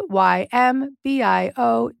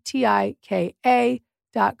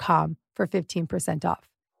symbiotika.com for 15% off.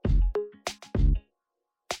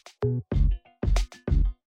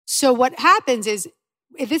 So what happens is,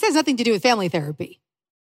 this has nothing to do with family therapy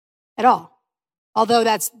at all. Although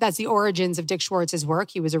that's the origins of Dick Schwartz's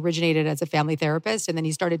work. He was originated as a family therapist, and then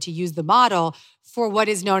he started to use the model for what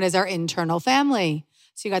is known as our internal family.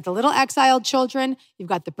 So you got the little exiled children, you've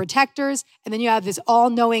got the protectors, and then you have this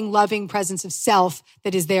all-knowing, loving presence of self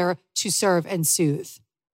that is there to serve and soothe.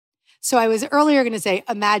 So I was earlier going to say,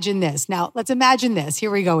 imagine this. Now, let's imagine this.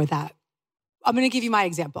 Here we go with that. I'm going to give you my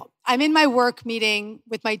example. I'm in my work meeting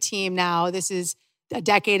with my team now. This is a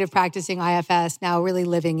decade of practicing IFS, now really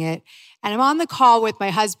living it. And I'm on the call with my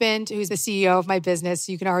husband, who's the CEO of my business.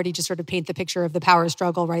 So you can already just sort of paint the picture of the power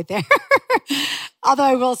struggle right there. Although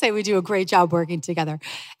I will say we do a great job working together.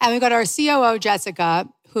 And we've got our COO, Jessica,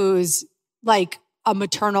 who's like a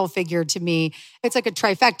maternal figure to me. It's like a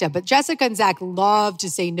trifecta, but Jessica and Zach love to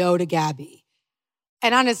say no to Gabby.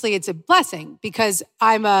 And honestly, it's a blessing because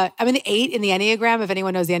I'm an 8 in the Enneagram. If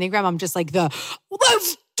anyone knows the Enneagram, I'm just like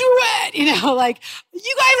let's do it, like,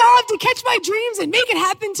 you guys all have to catch my dreams and make it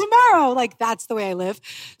happen tomorrow. Like, that's the way I live.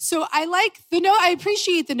 So I like the no, I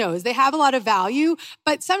appreciate the no's. They have a lot of value,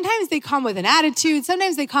 but sometimes they come with an attitude.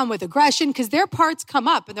 Sometimes they come with aggression because their parts come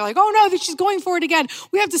up and they're like, oh no, she's going for it again.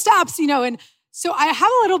 We have to stop, and so I have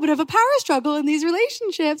a little bit of a power struggle in these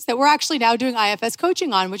relationships that we're actually now doing IFS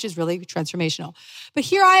coaching on, which is really transformational. But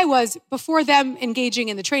here I was, before them engaging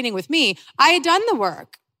in the training with me, I had done the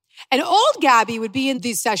work. And old Gabby would be in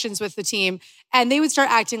these sessions with the team and they would start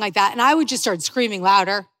acting like that. And I would just start screaming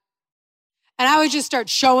louder. And I would just start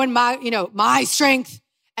showing my strength.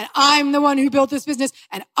 And I'm the one who built this business.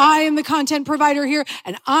 And I am the content provider here.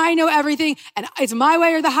 And I know everything. And it's my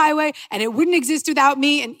way or the highway. And it wouldn't exist without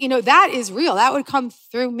me. And, that is real. That would come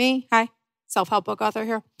through me. Hi, self-help book author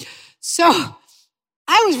here. So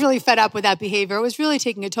I was really fed up with that behavior. It was really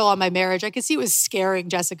taking a toll on my marriage. I could see it was scaring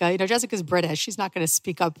Jessica. Jessica's British. She's not going to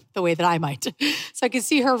speak up the way that I might. So I could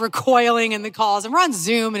see her recoiling in the calls. And we're on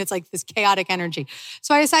Zoom and it's like this chaotic energy.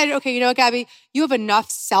 So I decided, okay, Gabby, you have enough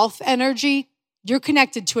self-energy. You're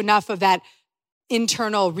connected to enough of that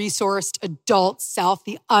internal resourced adult self,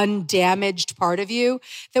 the undamaged part of you,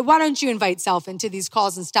 that why don't you invite self into these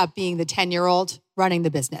calls and stop being the 10-year-old running the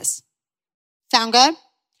business? Sound good?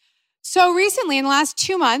 So recently, in the last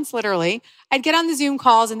 2 months, literally, I'd get on the Zoom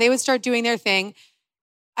calls and they would start doing their thing.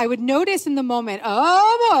 I would notice in the moment,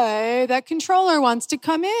 oh boy, that controller wants to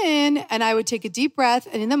come in. And I would take a deep breath.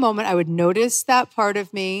 And in the moment, I would notice that part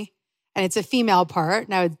of me. And it's a female part.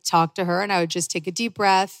 And I would talk to her and I would just take a deep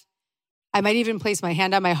breath. I might even place my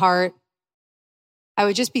hand on my heart. I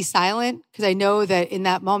would just be silent because I know that in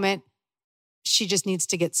that moment, she just needs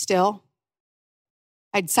to get still.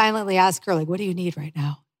 I'd silently ask her, like, what do you need right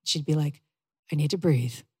now? She'd be like, I need to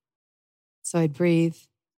breathe. So I'd breathe.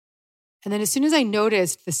 And then as soon as I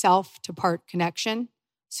noticed the self to part connection,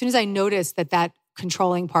 as soon as I noticed that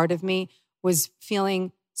controlling part of me was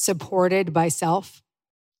feeling supported by self,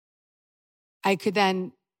 I could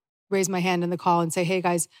then raise my hand in the call and say, hey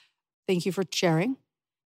guys, thank you for sharing.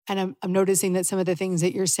 And I'm noticing that some of the things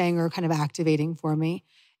that you're saying are kind of activating for me.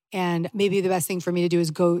 And maybe the best thing for me to do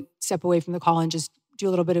is go step away from the call and just do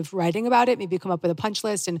a little bit of writing about it, maybe come up with a punch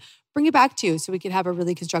list and bring it back to you so we can have a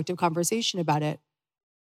really constructive conversation about it.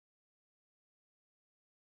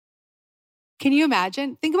 Can you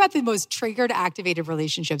imagine? Think about the most triggered, activated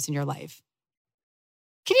relationships in your life.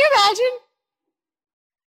 Can you imagine?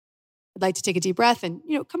 I'd like to take a deep breath and,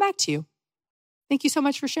 come back to you. Thank you so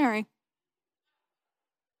much for sharing.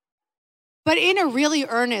 But in a really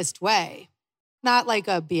earnest way, not like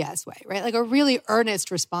a BS way, right? Like a really earnest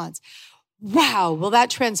response. Wow, will that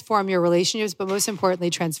transform your relationships, but most importantly,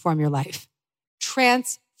 transform your life.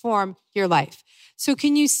 Transform your life. So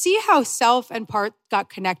can you see how self and part got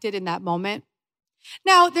connected in that moment?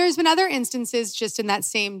 Now, there's been other instances just in that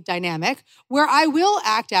same dynamic where I will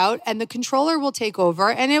act out and the controller will take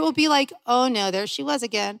over and it will be like, oh no, there she was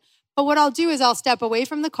again. But what I'll do is I'll step away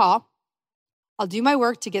from the call. I'll do my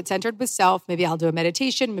work to get centered with self. Maybe I'll do a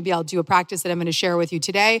meditation. Maybe I'll do a practice that I'm going to share with you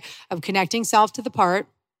today of connecting self to the part.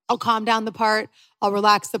 I'll calm down the part. I'll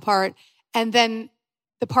relax the part. And then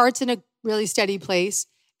the part's in a really steady place.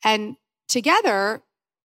 And together,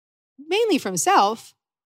 mainly from self,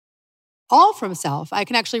 all from self, I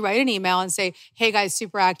can actually write an email and say, hey guys,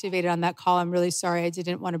 super activated on that call. I'm really sorry. I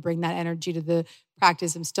didn't want to bring that energy to the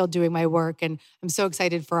practice. I'm still doing my work. And I'm so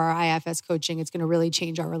excited for our IFS coaching. It's going to really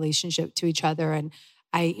change our relationship to each other. And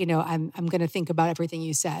I'm going to think about everything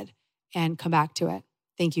you said and come back to it.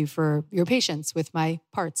 Thank you for your patience with my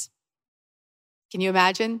parts. Can you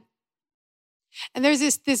imagine? And there's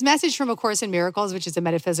this message from A Course in Miracles, which is a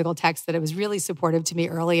metaphysical text that was really supportive to me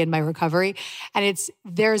early in my recovery. And it's,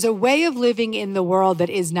 there's a way of living in the world that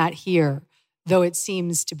is not here, though it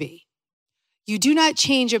seems to be. You do not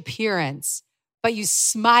change appearance, but you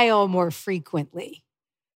smile more frequently.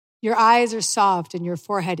 Your eyes are soft and your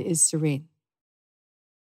forehead is serene.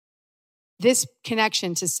 This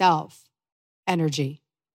connection to self, energy,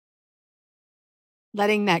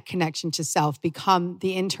 letting that connection to self become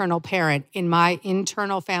the internal parent in my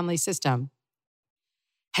internal family system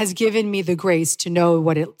has given me the grace to know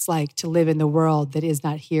what it's like to live in the world that is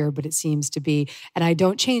not here, but it seems to be. And I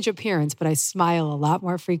don't change appearance, but I smile a lot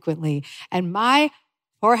more frequently. And my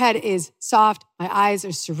forehead is soft. My eyes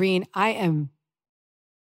are serene. I am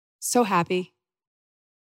so happy.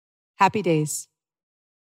 Happy days.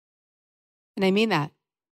 And I mean that.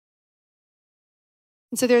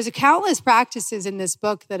 And so there's countless practices in this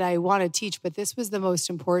book that I want to teach, but this was the most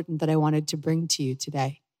important that I wanted to bring to you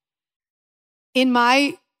today. In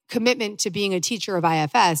my commitment to being a teacher of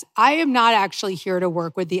IFS, I am not actually here to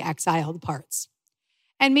work with the exiled parts.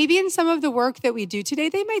 And maybe in some of the work that we do today,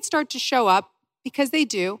 they might start to show up because they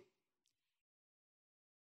do.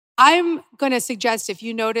 I'm going to suggest if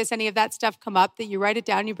you notice any of that stuff come up, that you write it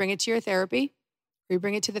down, you bring it to your therapy, or you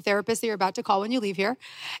bring it to the therapist that you're about to call when you leave here.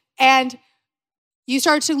 And you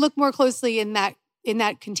start to look more closely in that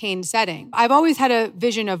contained setting. I've always had a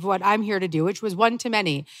vision of what I'm here to do, which was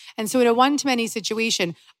one-to-many. And so in a one-to-many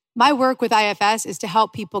situation, my work with IFS is to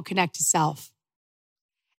help people connect to self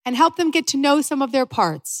and help them get to know some of their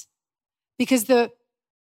parts. Because the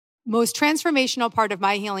most transformational part of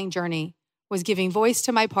my healing journey was giving voice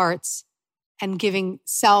to my parts and giving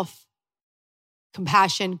self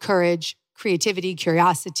compassion, courage, creativity,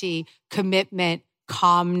 curiosity, commitment,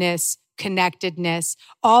 calmness, connectedness,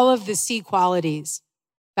 all of the C qualities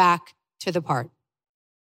back to the part.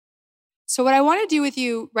 So what I want to do with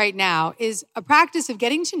you right now is a practice of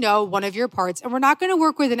getting to know one of your parts, and we're not going to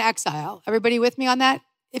work with an exile. Everybody with me on that?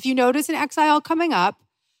 If you notice an exile coming up,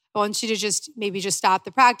 I want you to maybe just stop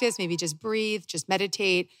the practice, maybe just breathe, just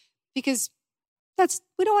meditate, because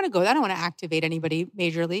we don't want to go. I don't want to activate anybody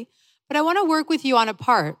majorly, but I want to work with you on a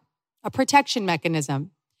part, a protection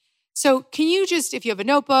mechanism. So can you just, if you have a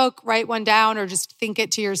notebook, write one down or just think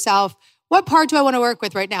it to yourself, what part do I want to work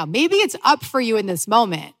with right now? Maybe it's up for you in this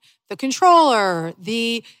moment. The controller,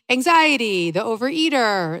 the anxiety, the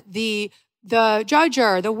overeater, the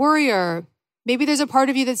judger, the worrier. Maybe there's a part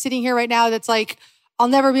of you that's sitting here right now that's like, I'll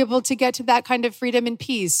never be able to get to that kind of freedom and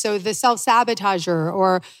peace. So the self-sabotager,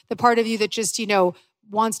 or the part of you that just,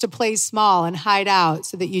 wants to play small and hide out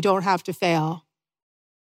so that you don't have to fail.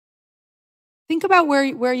 Think about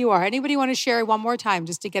where you are. Anybody want to share one more time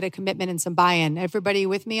just to get a commitment and some buy-in? Everybody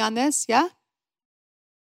with me on this? Yeah?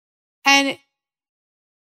 And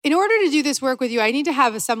in order to do this work with you, I need to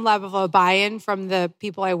have some level of buy-in from the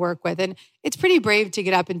people I work with. And it's pretty brave to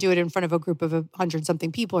get up and do it in front of a group of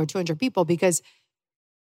 100-something people or 200 people, because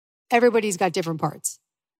everybody's got different parts.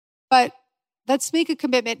 But let's make a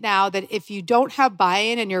commitment now that if you don't have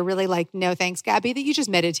buy-in and you're really like, no thanks, Gabby, that you just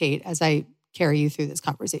meditate as I carry you through this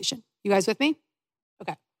conversation. You guys with me?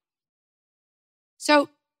 Okay. So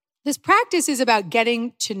this practice is about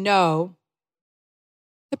getting to know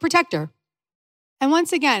the protector. And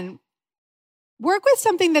once again, work with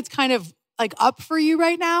something that's kind of like up for you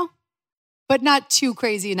right now, but not too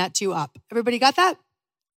crazy and not too up. Everybody got that?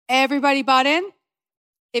 Everybody bought in?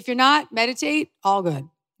 If you're not, meditate, all good.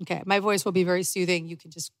 Okay, my voice will be very soothing. You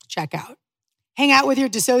can just check out. Hang out with your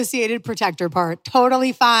dissociated protector part.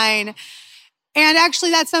 Totally fine. And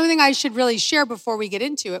actually, that's something I should really share before we get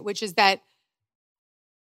into it, which is that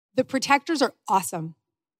the protectors are awesome.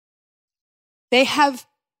 They have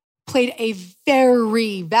played a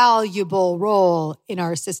very valuable role in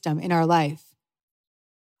our system, in our life.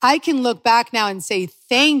 I can look back now and say,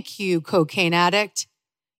 thank you, cocaine addict.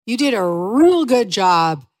 You did a real good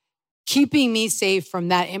job keeping me safe from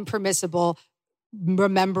that impermissible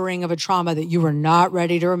remembering of a trauma that you were not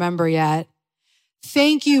ready to remember yet.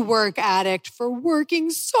 Thank you, work addict, for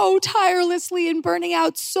working so tirelessly and burning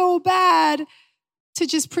out so bad to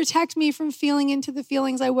just protect me from feeling into the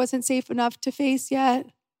feelings I wasn't safe enough to face yet.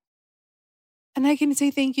 And I can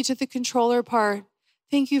say thank you to the controller part.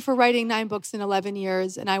 Thank you for writing 9 books in 11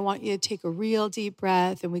 years. And I want you to take a real deep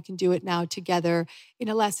breath, and we can do it now together in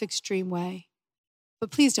a less extreme way.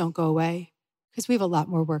 But please don't go away, because we have a lot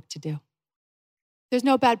more work to do. There's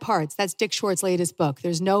no bad parts. That's Dick Schwartz's latest book.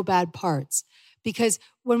 There's no bad parts. Because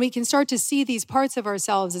when we can start to see these parts of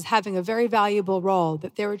ourselves as having a very valuable role,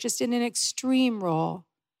 that they were just in an extreme role,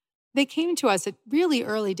 they came to us at really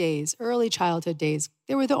early days, early childhood days.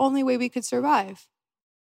 They were the only way we could survive.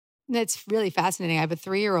 And it's really fascinating. I have a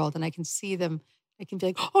 3-year-old and I can see them. I can be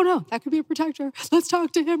like, oh no, that could be a protector. Let's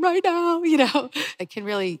talk to him right now. It can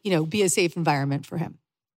really, be a safe environment for him.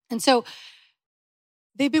 And so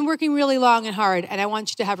they've been working really long and hard, and I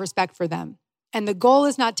want you to have respect for them. And the goal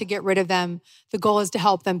is not to get rid of them. The goal is to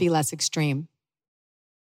help them be less extreme.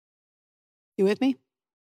 You with me?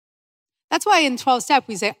 That's why in 12-step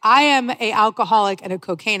we say, I am an alcoholic and a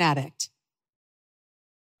cocaine addict.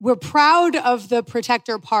 We're proud of the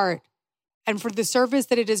protector part and for the service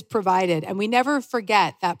that it has provided. And we never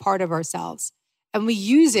forget that part of ourselves. And we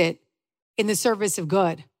use it in the service of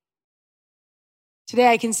good. Today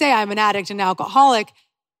I can say I'm an addict and alcoholic,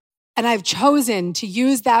 and I've chosen to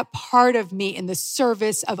use that part of me in the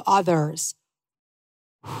service of others.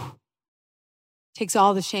 Takes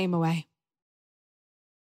all the shame away.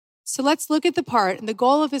 So let's look at the part. And the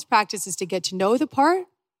goal of this practice is to get to know the part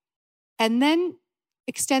and then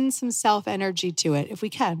extend some self-energy to it if we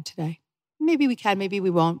can today. Maybe we can, maybe we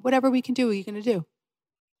won't. Whatever we can do, what are you going to do?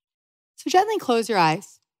 So gently close your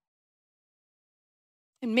eyes.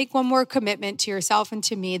 And make one more commitment to yourself and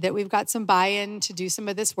to me that we've got some buy-in to do some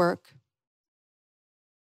of this work.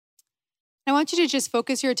 I want you to just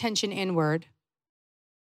focus your attention inward.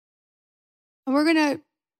 And we're going to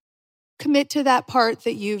commit to that part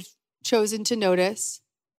that you've chosen to notice,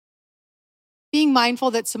 being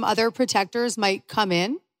mindful that some other protectors might come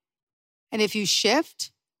in. And if you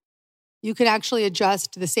shift, you can actually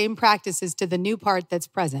adjust the same practices to the new part that's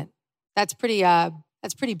present. That's pretty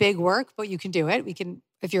big work, but you can do it. We can,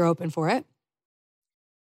 if you're open for it.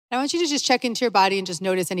 I want you to just check into your body and just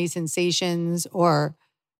notice any sensations or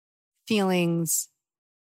feelings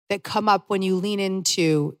that come up when you lean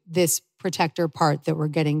into this protector part that we're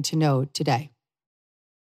getting to know today.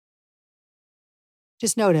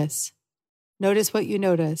 Just notice. Notice what you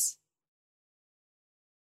notice.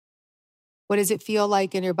 What does it feel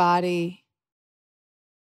like in your body?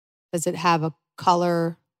 Does it have a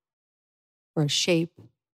color or a shape?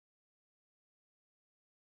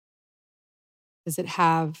 Does it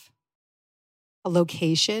have a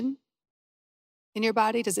location in your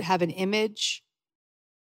body? Does it have an image?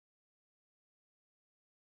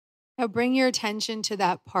 Now bring your attention to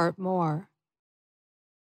that part more.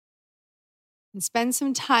 And spend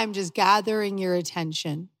some time just gathering your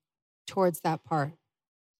attention towards that part.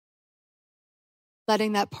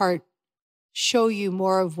 Letting that part show you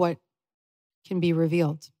more of what can be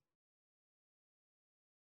revealed.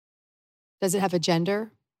 Does it have a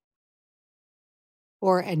gender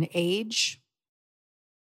or an age?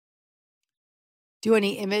 Do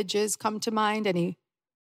any images come to mind? Any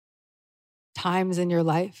times in your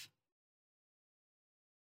life?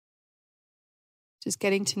 Just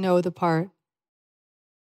getting to know the part.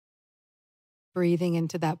 Breathing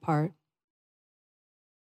into that part.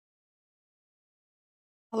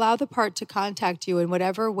 Allow the part to contact you in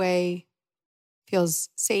whatever way feels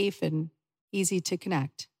safe and easy to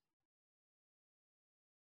connect.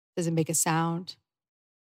 Does it make a sound?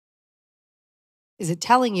 Is it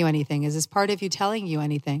telling you anything? Is this part of you telling you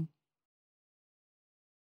anything?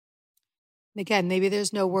 And again, maybe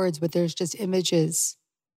there's no words, but there's just images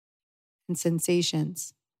and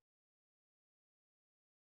sensations.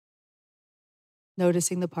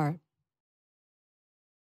 Noticing the part.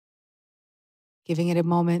 Giving it a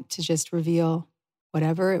moment to just reveal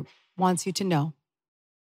whatever it wants you to know.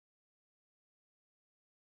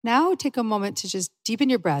 Now take a moment to just deepen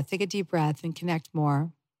your breath. Take a deep breath and connect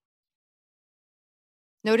more.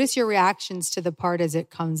 Notice your reactions to the part as it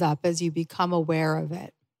comes up, as you become aware of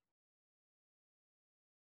it.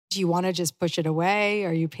 Do you want to just push it away?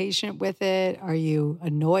 Are you patient with it? Are you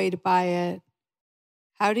annoyed by it?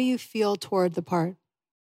 How do you feel toward the part?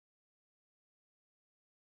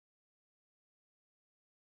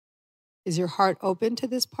 Is your heart open to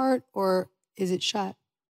this part or is it shut?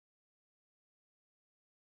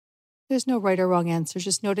 There's no right or wrong answer.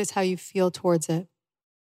 Just notice how you feel towards it.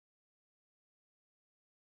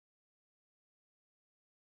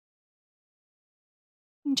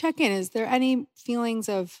 And check in. Is there any feelings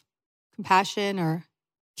of compassion or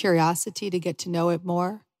curiosity to get to know it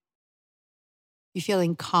more? You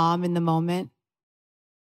feeling calm in the moment?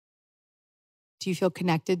 Do you feel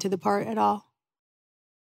connected to the part at all?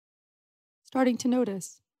 Starting to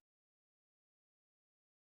notice.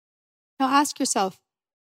 Now ask yourself,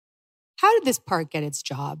 how did this part get its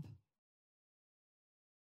job?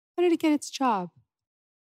 How did it get its job?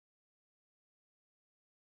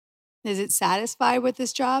 Is it satisfied with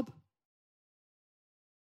this job?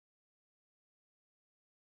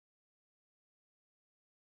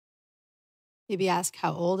 Maybe ask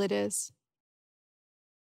how old it is.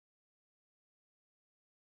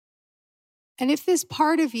 And if this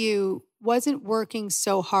part of you wasn't working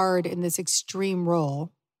so hard in this extreme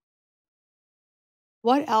role,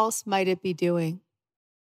 what else might it be doing?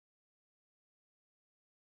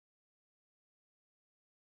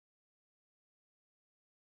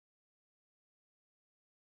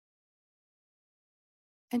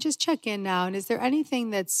 And just check in now. And is there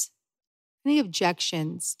anything any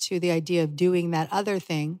objections to the idea of doing that other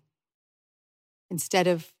thing instead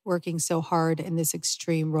of working so hard in this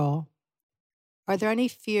extreme role? Are there any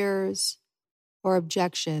fears or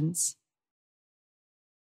objections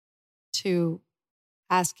to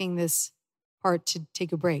asking this part to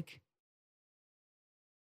take a break?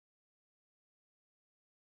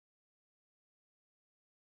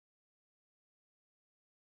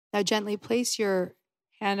 Now gently place your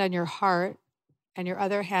hand on your heart and your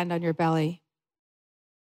other hand on your belly,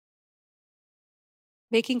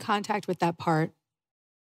 making contact with that part.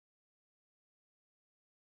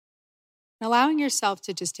 Allowing yourself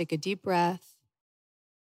to just take a deep breath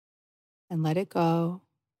and let it go.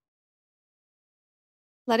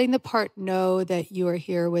 letting the part know that you are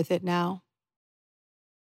here with it now.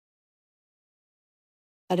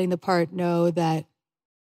 Letting the part know that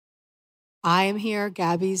I am here,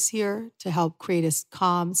 Gabby's here to help create a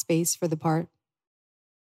calm space for the part.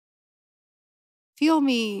 Feel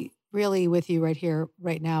me really with you right here,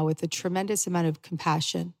 right now, with a tremendous amount of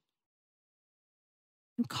compassion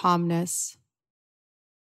and calmness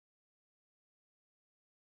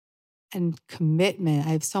and commitment. I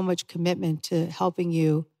have so much commitment to helping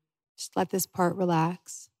you. Just let this part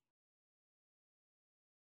relax.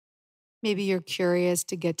 Maybe you're curious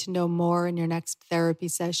to get to know more in your next therapy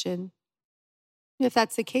session. If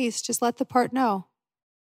that's the case, just let the part know.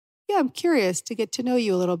 Yeah, I'm curious to get to know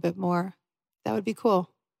you a little bit more. That would be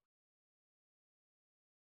cool.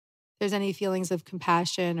 If there's any feelings of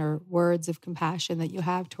compassion or words of compassion that you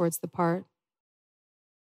have towards the part,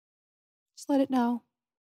 just let it know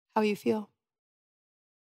how you feel.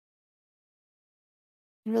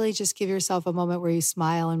 And really just give yourself a moment where you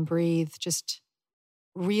smile and breathe, just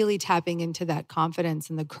really tapping into that confidence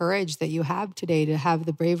and the courage that you have today to have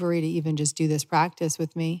the bravery to even just do this practice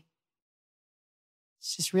with me.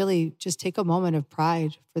 It's just really just take a moment of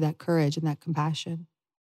pride for that courage and that compassion.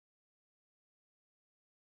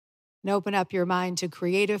 And open up your mind to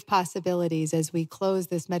creative possibilities as we close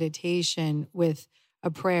this meditation with a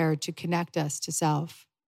prayer to connect us to self.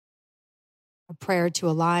 A prayer to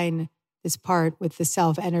align this part with the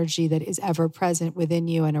self energy that is ever present within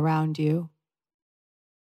you and around you.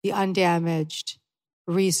 The undamaged,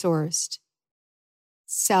 resourced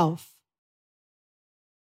self,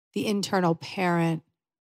 the internal parent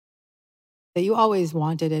that you always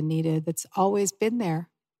wanted and needed, that's always been there.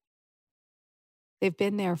 They've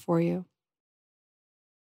been there for you.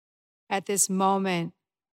 At this moment,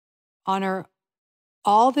 honor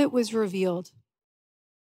all that was revealed.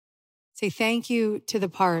 Say thank you to the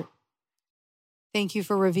part. Thank you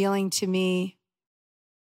for revealing to me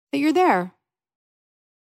that you're there.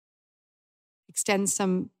 Extend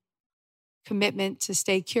some commitment to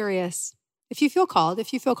stay curious. If you feel called,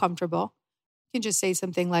 if you feel comfortable, you can just say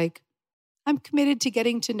something like, I'm committed to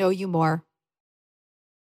getting to know you more.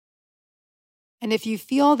 And if you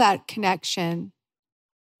feel that connection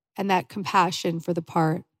and that compassion for the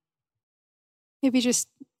part, maybe just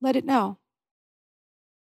let it know.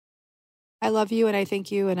 I love you and I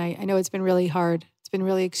thank you. And I know it's been really hard. It's been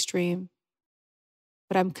really extreme.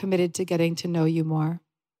 But I'm committed to getting to know you more.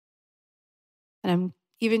 And I'm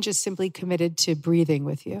even just simply committed to breathing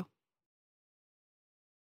with you.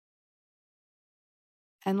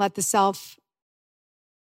 And let the self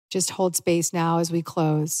just hold space now as we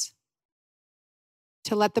close.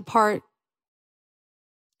 To let the part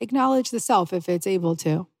acknowledge the self if it's able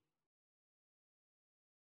to.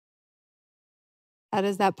 How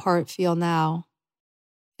does that part feel now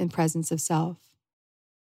in presence of self?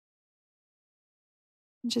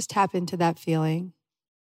 And just tap into that feeling.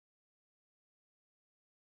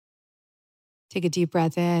 Take a deep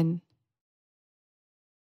breath in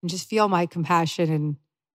and just feel my compassion and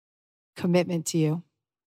commitment to you.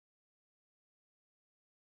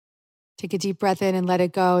 Take a deep breath in and let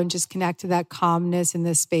it go and just connect to that calmness in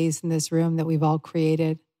this space, in this room that we've all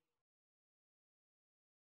created.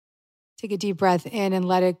 Take a deep breath in and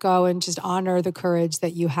let it go and just honor the courage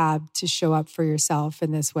that you have to show up for yourself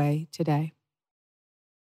in this way today.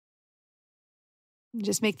 And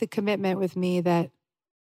just make the commitment with me that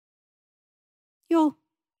you'll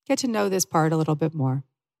get to know this part a little bit more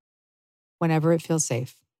whenever it feels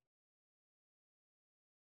safe.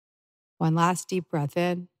 One last deep breath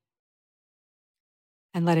in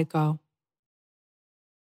and let it go.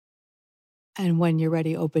 And when you're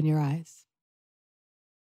ready, open your eyes.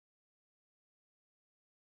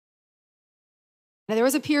 Now, there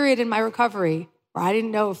was a period in my recovery where I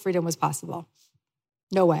didn't know if freedom was possible.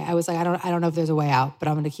 No way. I was like, I don't know if there's a way out, but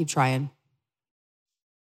I'm going to keep trying.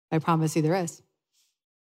 I promise you there is.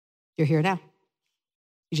 You're here now.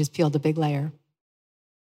 You just peeled a big layer.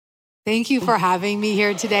 Thank you for having me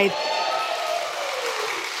here today.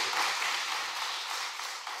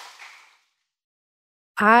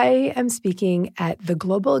 I am speaking at the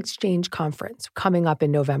Global Exchange Conference coming up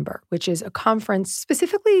in November, which is a conference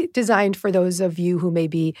specifically designed for those of you who may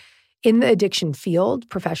be in the addiction field,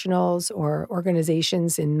 professionals or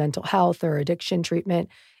organizations in mental health or addiction treatment.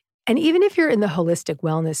 And even if you're in the holistic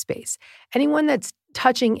wellness space, anyone that's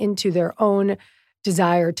touching into their own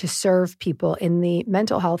desire to serve people in the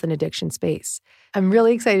mental health and addiction space. I'm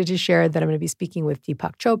really excited to share that I'm going to be speaking with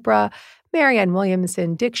Deepak Chopra, Marianne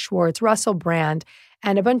Williamson, Dick Schwartz, Russell Brand,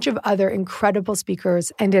 and a bunch of other incredible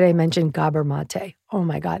speakers. And did I mention Gabor Mate? Oh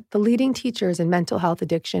my God. The leading teachers in mental health,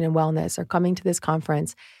 addiction, and wellness are coming to this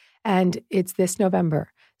conference. and it's this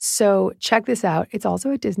November. So check this out. It's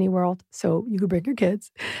also at Disney World, so you can bring your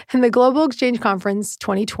kids. And the Global Exchange Conference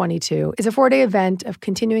 2022 is a 4-day event of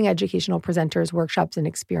continuing educational presenters, workshops, and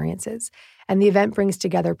experiences. And the event brings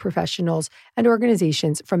together professionals and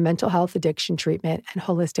organizations from mental health, addiction treatment, and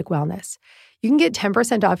holistic wellness. You can get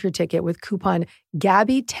 10% off your ticket with coupon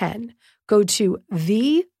GABBY10. Go to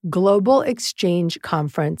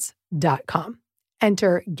theglobalexchangeconference.com.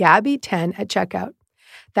 Enter GABBY10 at checkout.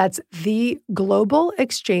 That's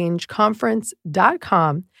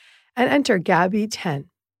theglobalexchangeconference.com and enter GABBY10.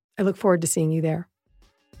 I look forward to seeing you there.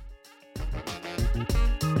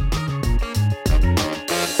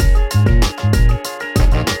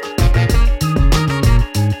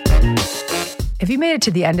 If you made it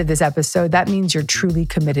to the end of this episode, that means you're truly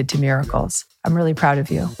committed to miracles. I'm really proud of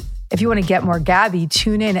you. If you want to get more Gabby,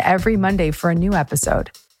 tune in every Monday for a new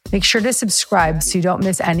episode. Make sure to subscribe so you don't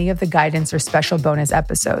miss any of the guidance or special bonus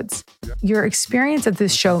episodes. Your experience of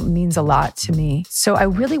this show means a lot to me, so I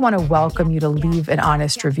really want to welcome you to leave an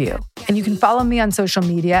honest review. And you can follow me on social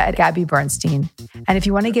media at Gabby Bernstein. And if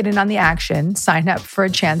you want to get in on the action, sign up for a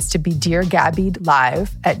chance to be Dear Gabby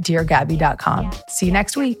live at deargabby.com. See you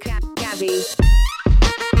next week. Gabby.